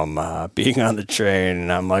from being on the train.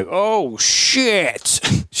 And I'm like, oh, shit.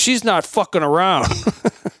 She's not fucking around.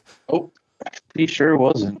 Oh, he sure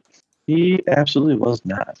wasn't. He absolutely was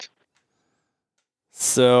not.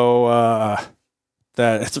 So,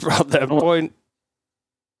 that it's about that point.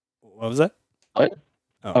 What was that? What?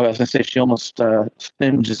 Oh. I was gonna say she almost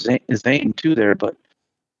singed Zane too there, but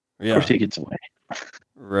of course he gets away.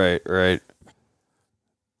 Right.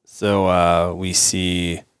 So we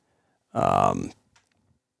see, let's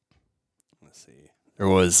see, there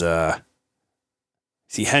was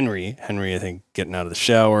see Henry, I think, getting out of the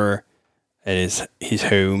shower at his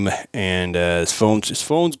home, and his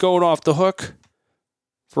phone's going off the hook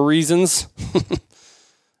for reasons.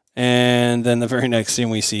 And then the very next scene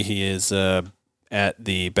we see, he is back at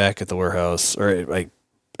the warehouse, or like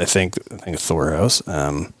I think it's the warehouse,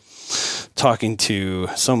 talking to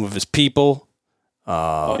some of his people.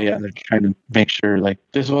 They're trying to make sure like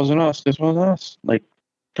this wasn't us, like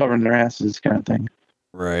covering their asses kind of thing.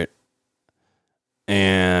 Right.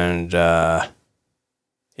 And so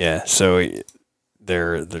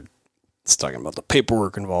they're it's talking about the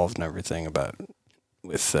paperwork involved and everything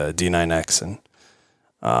with D9X and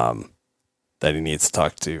that he needs to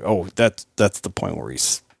talk to. Oh, that's the point where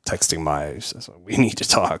he's texting Maya. So we need to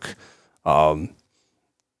talk.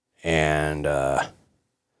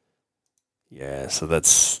 So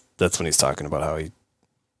that's when he's talking about how he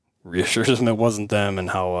reassures him it wasn't them, and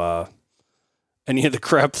how any of the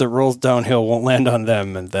crap that rolls downhill won't land on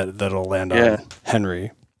them, and that'll land on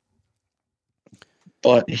Henry.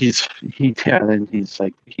 But he's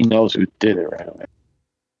like, he knows who did it right away.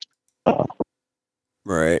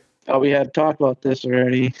 Right. Oh, we had talked about this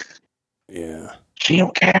already. Yeah. She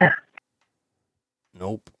don't care.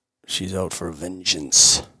 Nope. She's out for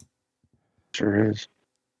vengeance. Sure is.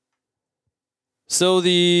 So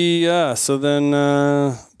then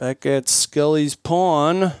back at Scully's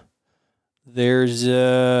pawn, there's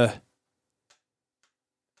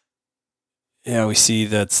we see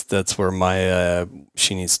that's where Maya,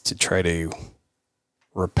 she needs to try to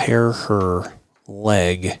repair her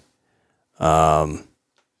leg. It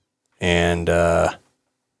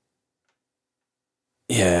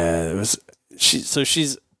was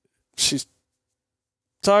she's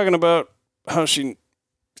talking about how she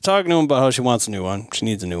talking to him about how she wants a new one. She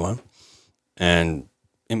needs a new one, and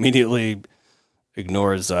immediately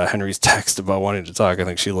ignores Henry's text about wanting to talk. I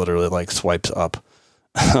think she literally like swipes up.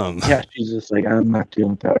 She's just like, I'm not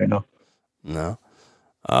dealing with that right now. No.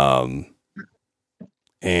 I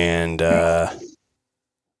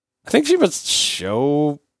think she would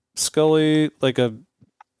show Scully like a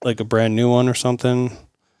brand new one or something.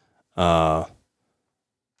 Like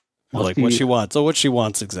what she wants. So what she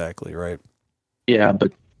wants exactly, right? Yeah,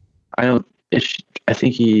 but I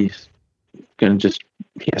think he's gonna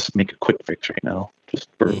he has to make a quick fix right now, just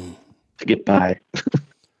to get by.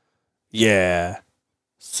 Yeah.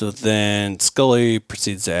 So then Scully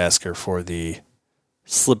proceeds to ask her for the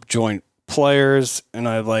slip joint pliers, and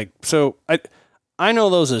I know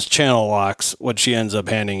those as channel locks, what she ends up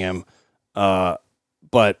handing him. But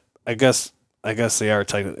I guess they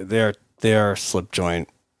are slip joint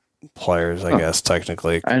pliers, I guess,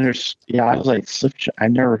 technically. I understand. Yeah, I was like, slip joint. I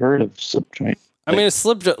never heard of slip joint. I mean, a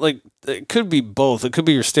slip joint, like, it could be both. It could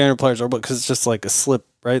be your standard pliers, or because it's just like a slip,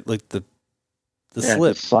 right? Like the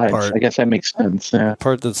slip slides. part. I guess that makes sense. Yeah.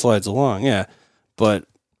 Part that slides along, yeah. But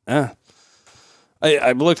I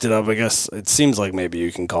looked it up. I guess it seems like maybe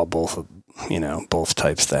you can call both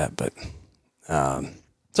types that. But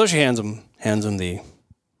so she hands him the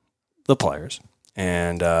pliers,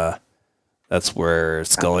 and that's where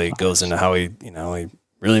Scully goes into how he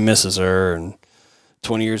really misses her, and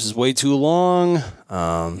 20 years is way too long.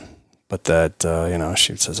 But that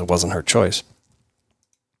she says it wasn't her choice.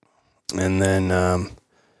 And then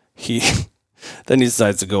he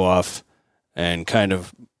decides to go off and kind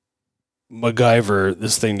of MacGyver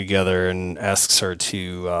this thing together and asks her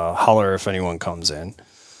to holler if anyone comes in.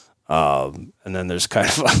 And then there's kind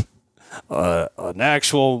of an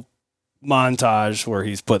actual montage where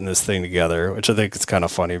he's putting this thing together, which I think is kind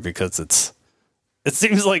of funny because it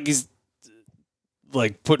seems like he's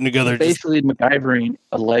like putting together basically MacGyvering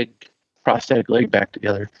a prosthetic leg back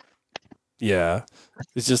together. Yeah.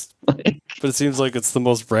 It's just, but it seems like it's the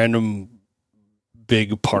most random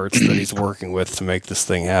big parts that he's working with to make this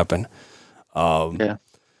thing happen. Yeah.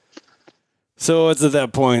 So it's at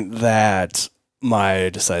that point that Maya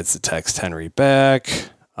decides to text Henry back.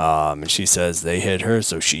 And she says they hit her,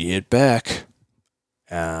 so she hit back.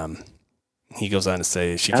 He goes on to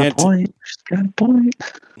say she can't. She's got a point.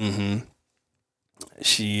 Mm-hmm.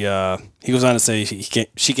 He goes on to say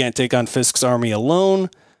she can't take on Fisk's army alone,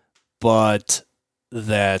 but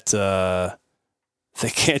that they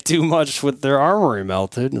can't do much with their armory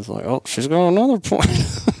melted. And it's like, oh, she's got another point.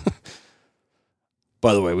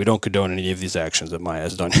 By the way, we don't condone any of these actions that Maya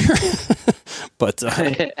has done here. But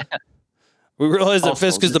we realize that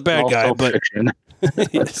Fisk is the bad guy, but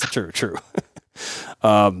it's true.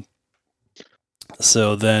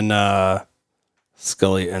 So then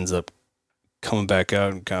Scully ends up coming back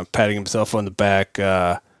out and kind of patting himself on the back.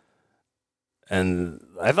 And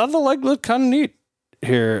I thought the leg looked kind of neat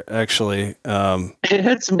here, actually. It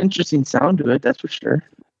had some interesting sound to it, that's for sure.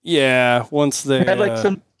 Yeah, once they It had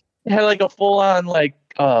like a full on like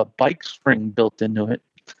bike spring built into it.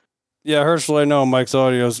 yeah, Herschel, I know Mike's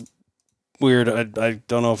audio's weird. I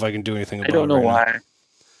don't know if I can do anything about it. I don't know why. now.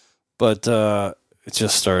 But it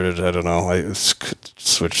just started. I don't know. I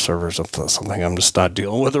switched servers up to something. I'm just not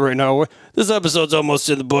dealing with it right now. This episode's almost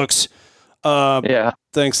in the books. Yeah.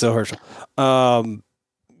 Thanks, though, Herschel.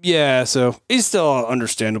 Yeah, so he's still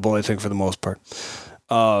understandable, I think, for the most part.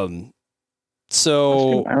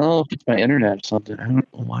 So I don't know if it's my internet or something. I don't know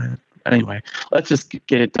why. Anyway, let's just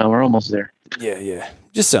get it done. We're almost there. yeah.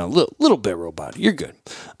 Just sound a little bit robot. You're good.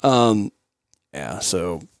 Yeah,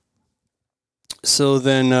 so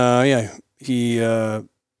then, he, I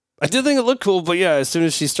did think it looked cool, but yeah, as soon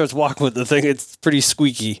as she starts walking with the thing, it's pretty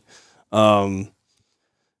squeaky. Getting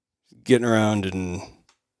around and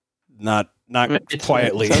not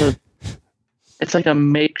quietly. It's like a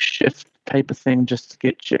makeshift type of thing just to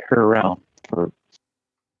get her around for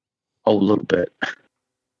a little bit.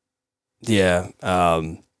 Yeah.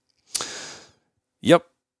 Yep.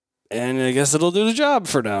 And I guess it'll do the job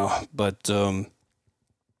for now. But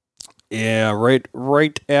yeah,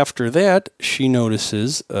 right after that, she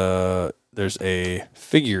notices there's a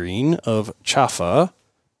figurine of Chaffa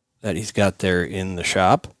that he's got there in the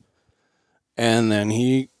shop. And then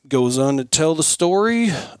he goes on to tell the story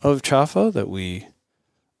of Chaffa that we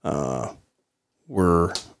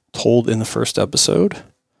were told in the first episode.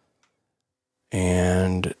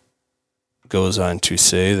 And goes on to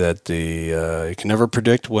say that you can never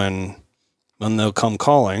predict when they'll come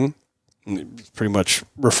calling. Pretty much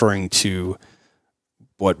referring to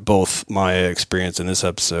what both Maya experienced in this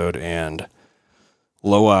episode and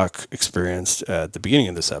Lowak experienced at the beginning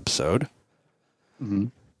of this episode. Mm-hmm.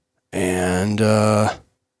 And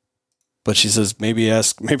but she says maybe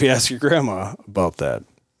ask your grandma about that.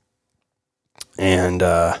 And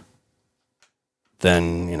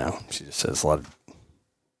then she just says a lot of.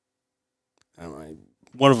 I don't know,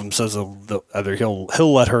 one of them says either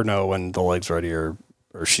he'll let her know when the leg's ready, or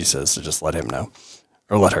she says to just let him know,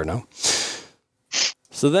 or let her know.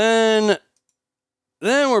 So then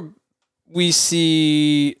we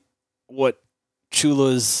see what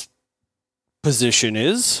Chula's position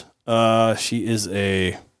is. She is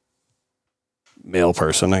a male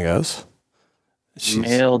person, I guess.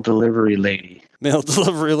 Mail delivery lady. Mail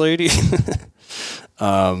delivery lady.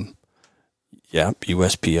 Yeah,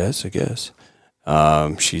 USPS, I guess.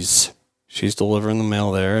 She's delivering the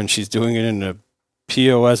mail there, and she's doing it in a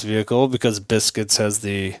POS vehicle because Biscuits has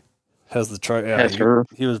the truck. Yeah,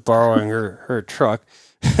 he was borrowing her truck.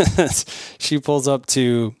 She pulls up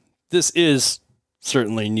to. This is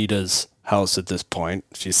certainly Nita's house at this point.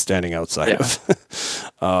 She's standing outside of.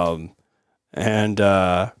 And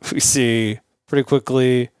we see pretty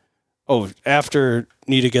quickly. Oh, after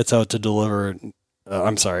Nita gets out to deliver.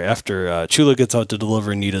 After Chula gets out to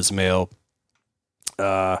deliver Nita's mail.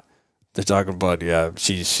 They're talking about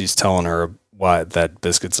she's telling her why that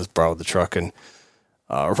Biscuits has borrowed the truck, and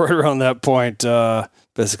right around that point,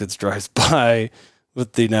 Biscuits drives by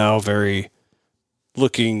with the now very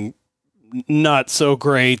looking not so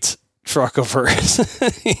great truck of hers.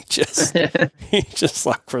 he just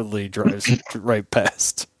awkwardly drives right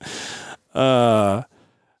past, and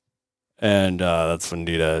that's when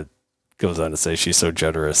Nita goes on to say she's so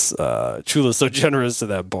generous. Chula's so generous to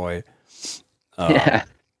that boy.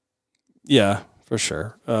 Yeah, for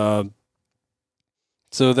sure.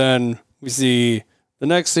 So then we see the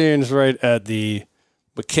next scene is right at the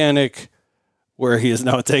mechanic where he is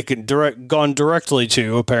now gone directly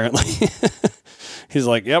to, apparently. He's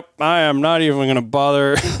like, yep, I am not even going to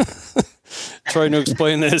bother trying to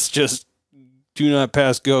explain this. Just do not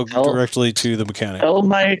pass go directly to the mechanic.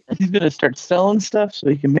 He's going to start selling stuff so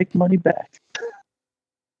he can make money back.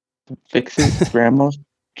 Fixing grandma's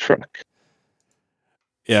truck.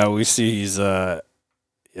 Yeah, we see he's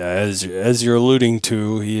as you're alluding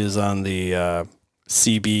to, he is on the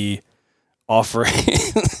CB offering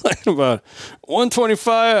like about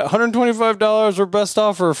 $125 or best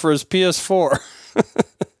offer for his PS4.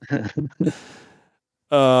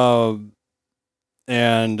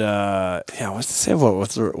 What's to say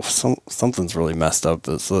about something's really messed up.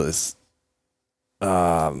 He's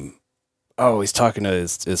talking to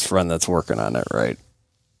his friend that's working on it, right?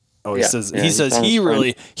 Oh, he says he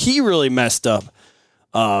really messed up.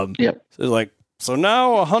 Yep. So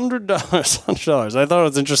now $100. I thought it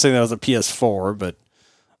was interesting that it was a PS4, but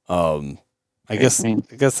I guess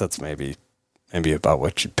that's maybe about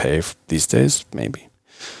what you'd pay these days, maybe.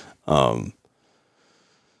 But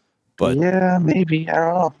yeah, maybe, I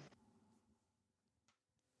don't know.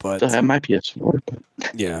 But that might be a sword.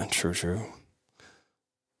 yeah, true.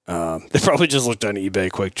 They probably just looked on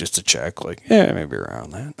eBay quick just to check, like, yeah, maybe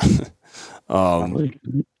around that.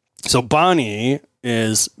 So Bonnie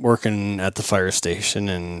is working at the fire station,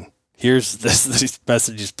 and here's this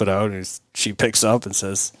message he's put out, and she picks up and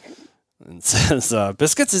says,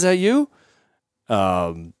 "Biscuits, is that you?"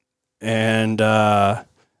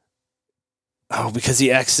 Because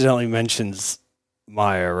he accidentally mentions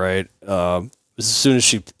Maya, right? As soon as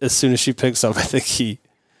she picks up, I think he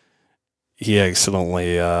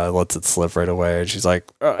accidentally lets it slip right away, and she's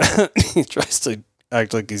like, he tries to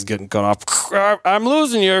act like he's getting cut off. I'm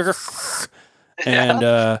losing you,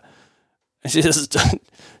 and she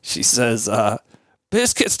says,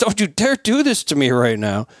 "Biscuits, don't you dare do this to me right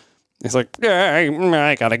now." He's like, "Yeah,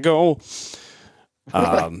 I gotta go."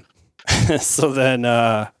 So then,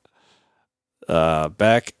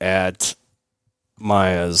 back at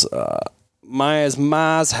Maya's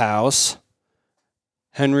ma's house,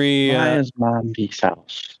 Maya's mommy's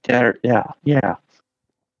house. Yeah.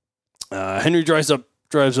 Henry drives up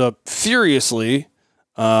furiously,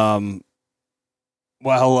 while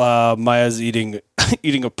Maya's eating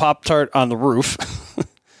a Pop-Tart on the roof,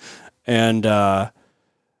 and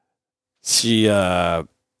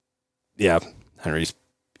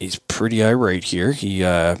he's pretty irate here. He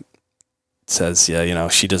says,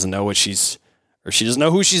 she doesn't know she doesn't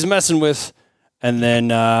know who she's messing with, and then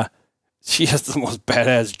she has the most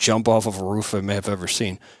badass jump off of a roof I may have ever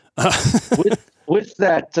seen. with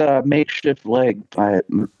that makeshift leg, by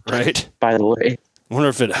the way. I wonder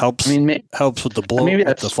if it helps. Helps with the blow. Maybe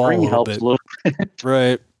that the fall spring a little helps bit. a little bit.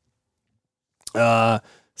 Right.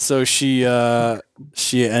 So she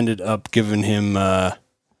ended up giving him.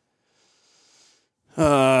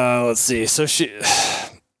 Let's see. So she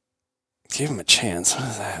gave him a chance. What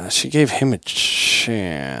is that? She gave him a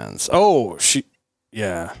chance. Oh, she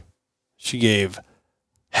gave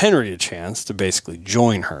Henry a chance to basically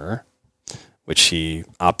join her, which he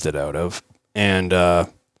opted out of, and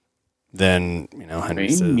then Henry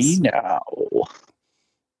says, "Me now."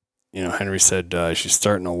 Henry said she's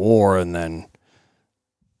starting a war, and then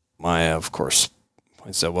Maya, of course,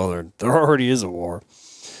 points out, well, there already is a war,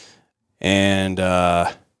 and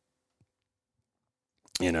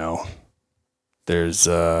there's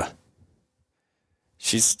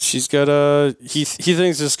she's got he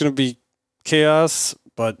thinks it's gonna be chaos,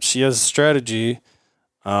 but she has a strategy,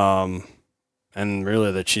 and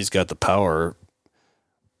really that she's got the power,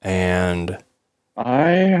 and I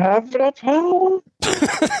have the power.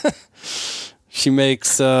 She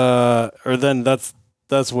makes or then that's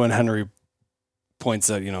when Henry points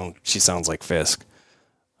out, she sounds like Fisk,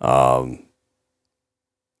 and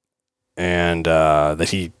that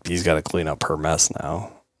he's got to clean up her mess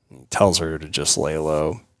now. He tells her to just lay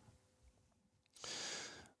low.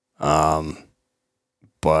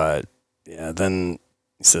 But yeah, then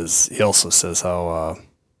he also says how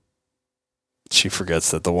she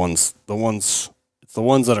forgets that the ones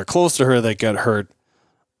that are close to her that get hurt.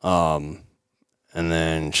 And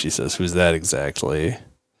then she says, "Who's that exactly?"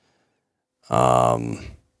 And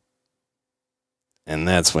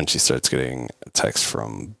that's when she starts getting a text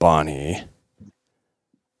from Bonnie.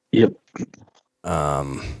 Yep.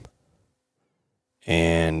 And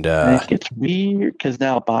it gets weird because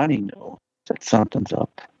now Bonnie knows that something's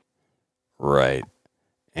up. Right.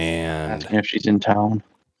 And asking if she's in town.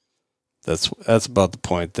 That's about the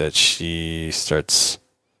point that she starts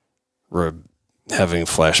having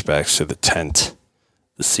flashbacks to the tent,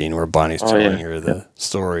 the scene where Bonnie's telling her the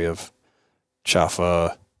story of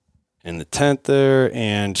Choctaw in the tent there,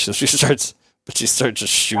 and she starts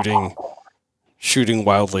just shooting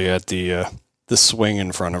wildly at the swing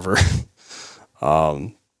in front of her.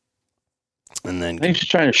 And then I think she's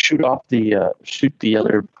trying to shoot off shoot the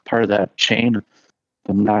other part of that chain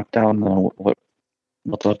to knock down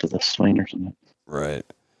what's left of the swing or something. Right.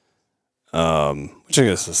 Which I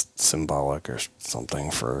guess is symbolic or something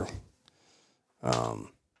for her,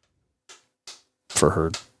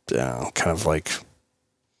 kind of like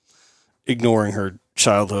ignoring her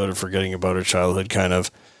childhood or forgetting about her childhood, kind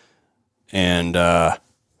of. And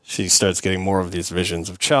she starts getting more of these visions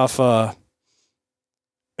of Chaffa,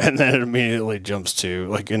 and then it immediately jumps to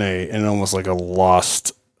like in almost like a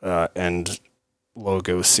Lost end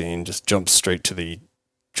logo scene. Just jumps straight to the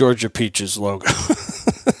Georgia Peaches logo.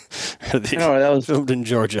 That was filmed in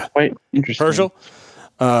Georgia. Quite interesting. Herschel.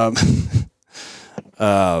 Yeah.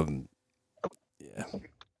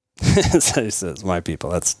 So he says, "My people."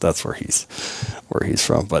 That's where he's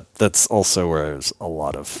from. But that's also where there's a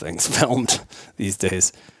lot of things filmed these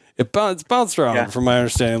days. It's bounced around, from my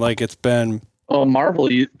understanding. Like it's been. Well, Marvel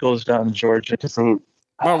goes down to Georgia because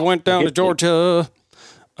I went down to Georgia.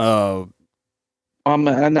 I'm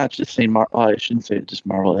not just saying Marvel. I shouldn't say just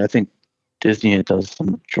Marvel. I think Disney does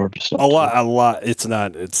some Georgia stuff. A lot. It's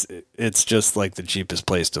not. It's just like the cheapest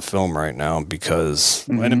place to film right now because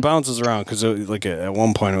and it bounces around because like at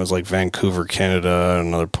one point it was like Vancouver, Canada. At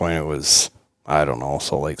another point it was I don't know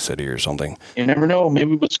Salt Lake City or something. You never know.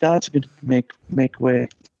 Maybe Wisconsin could make way.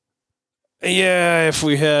 Yeah, if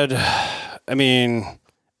we had. I mean,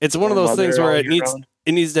 it's one of those things where it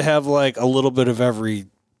needs to have like a little bit of every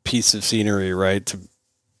piece of scenery, right?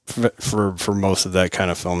 For most of that kind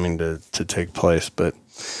of filming to take place, but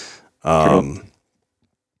for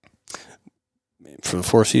the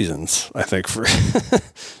Four Seasons, I think for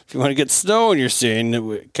if you want to get snow in your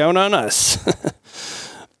scene, count on us.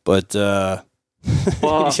 But well,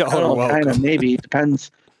 kind of maybe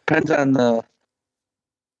depends on the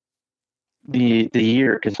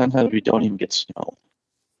year because sometimes we don't even get snow.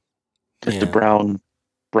 Just a brown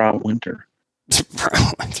winter.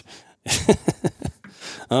 Brown winter.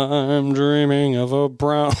 I'm dreaming of a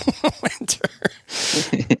brown winter.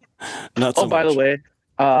 Not so by the way,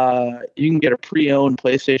 you can get a pre-owned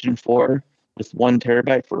PlayStation 4 with 1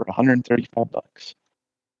 terabyte for $135.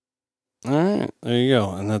 All right, there you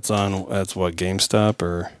go. And that's what GameStop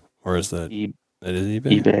or is that? It is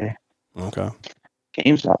eBay. eBay. Okay.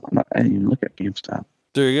 GameStop. I didn't even look at GameStop.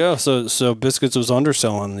 There you go. So Biscuits was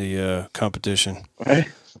underselling the competition. Right.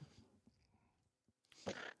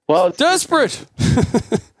 Well, it's desperate.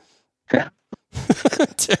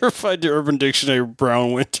 Terrified to Urban Dictionary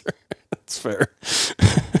brown winter. That's fair.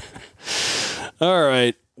 All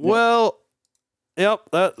right. Well, yep.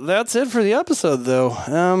 That's it for the episode, though.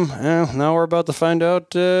 Now we're about to find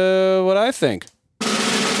out what I think.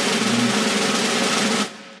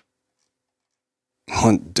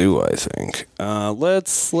 What do I think?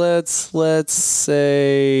 Let's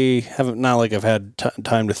say not like I've had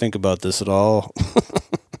time to think about this at all.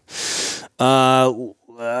 I'm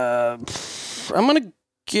gonna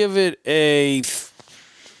give it a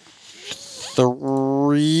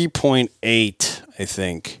 3.8. I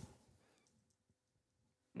think.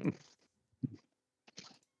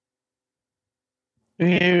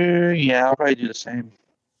 Yeah, I'll probably do the same.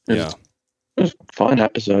 It was a fun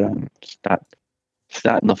episode. It's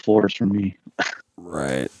not in the fours for me.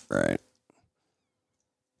 Right.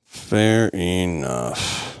 Fair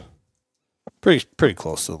enough. Pretty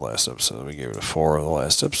close to the last episode. We gave it a 4 of the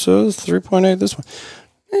last episode. 3.8 this one.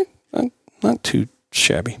 Not too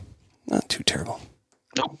shabby. Not too terrible.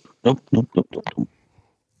 Nope.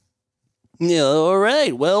 Yeah, all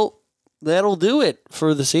right. Well, that'll do it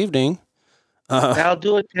for this evening. That'll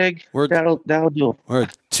do it, Pig. That'll do it. We're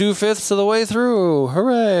 2/5 of the way through.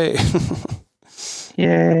 Hooray.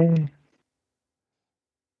 Yay.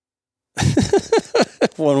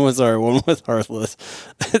 One was Heartless.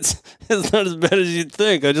 It's not as bad as you'd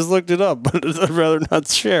think. I just looked it up, but I'd rather not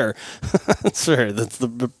share. That's fair. That's the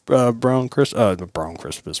brown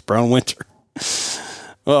winter.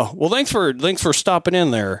 Well, thanks for stopping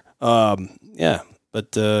in there. Yeah,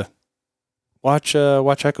 but watch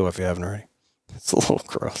Echo if you haven't already. It's a little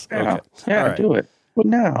gross. Yeah, okay. Yeah, right. Do it. Do it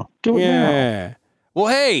now. Yeah. Well,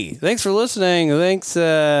 hey, thanks for listening. Thanks,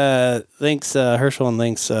 Herschel, and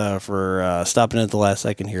thanks for stopping in at the last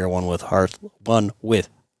second here. One with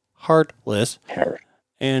Heartless.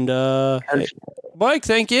 And hey, Mike,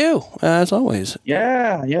 thank you as always.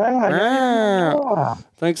 Yeah.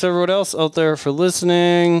 Thanks everyone else out there for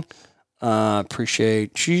listening.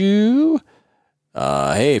 Appreciate you.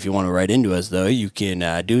 Hey, if you want to write into us, though, you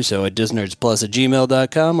can do so at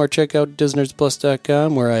disnerdsplus@gmail.com or check out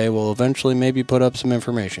disnerdsplus.com, where I will eventually maybe put up some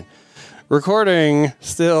information. Recording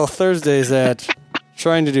still Thursdays at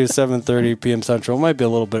trying to do 7:30 p.m. Central. Might be a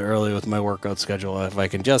little bit early with my workout schedule if I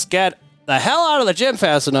can just get the hell out of the gym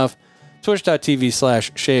fast enough.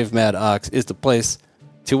 Twitch.tv/ShaveMadOx is the place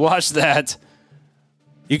to watch that.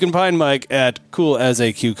 You can find Mike at Cool as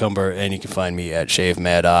a Cucumber, and you can find me at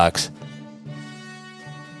ShaveMadOx.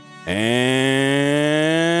 And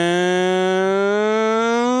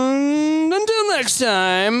until next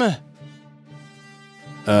time,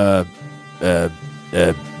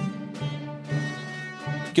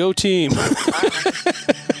 go team.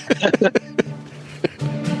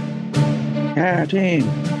 Yeah, team.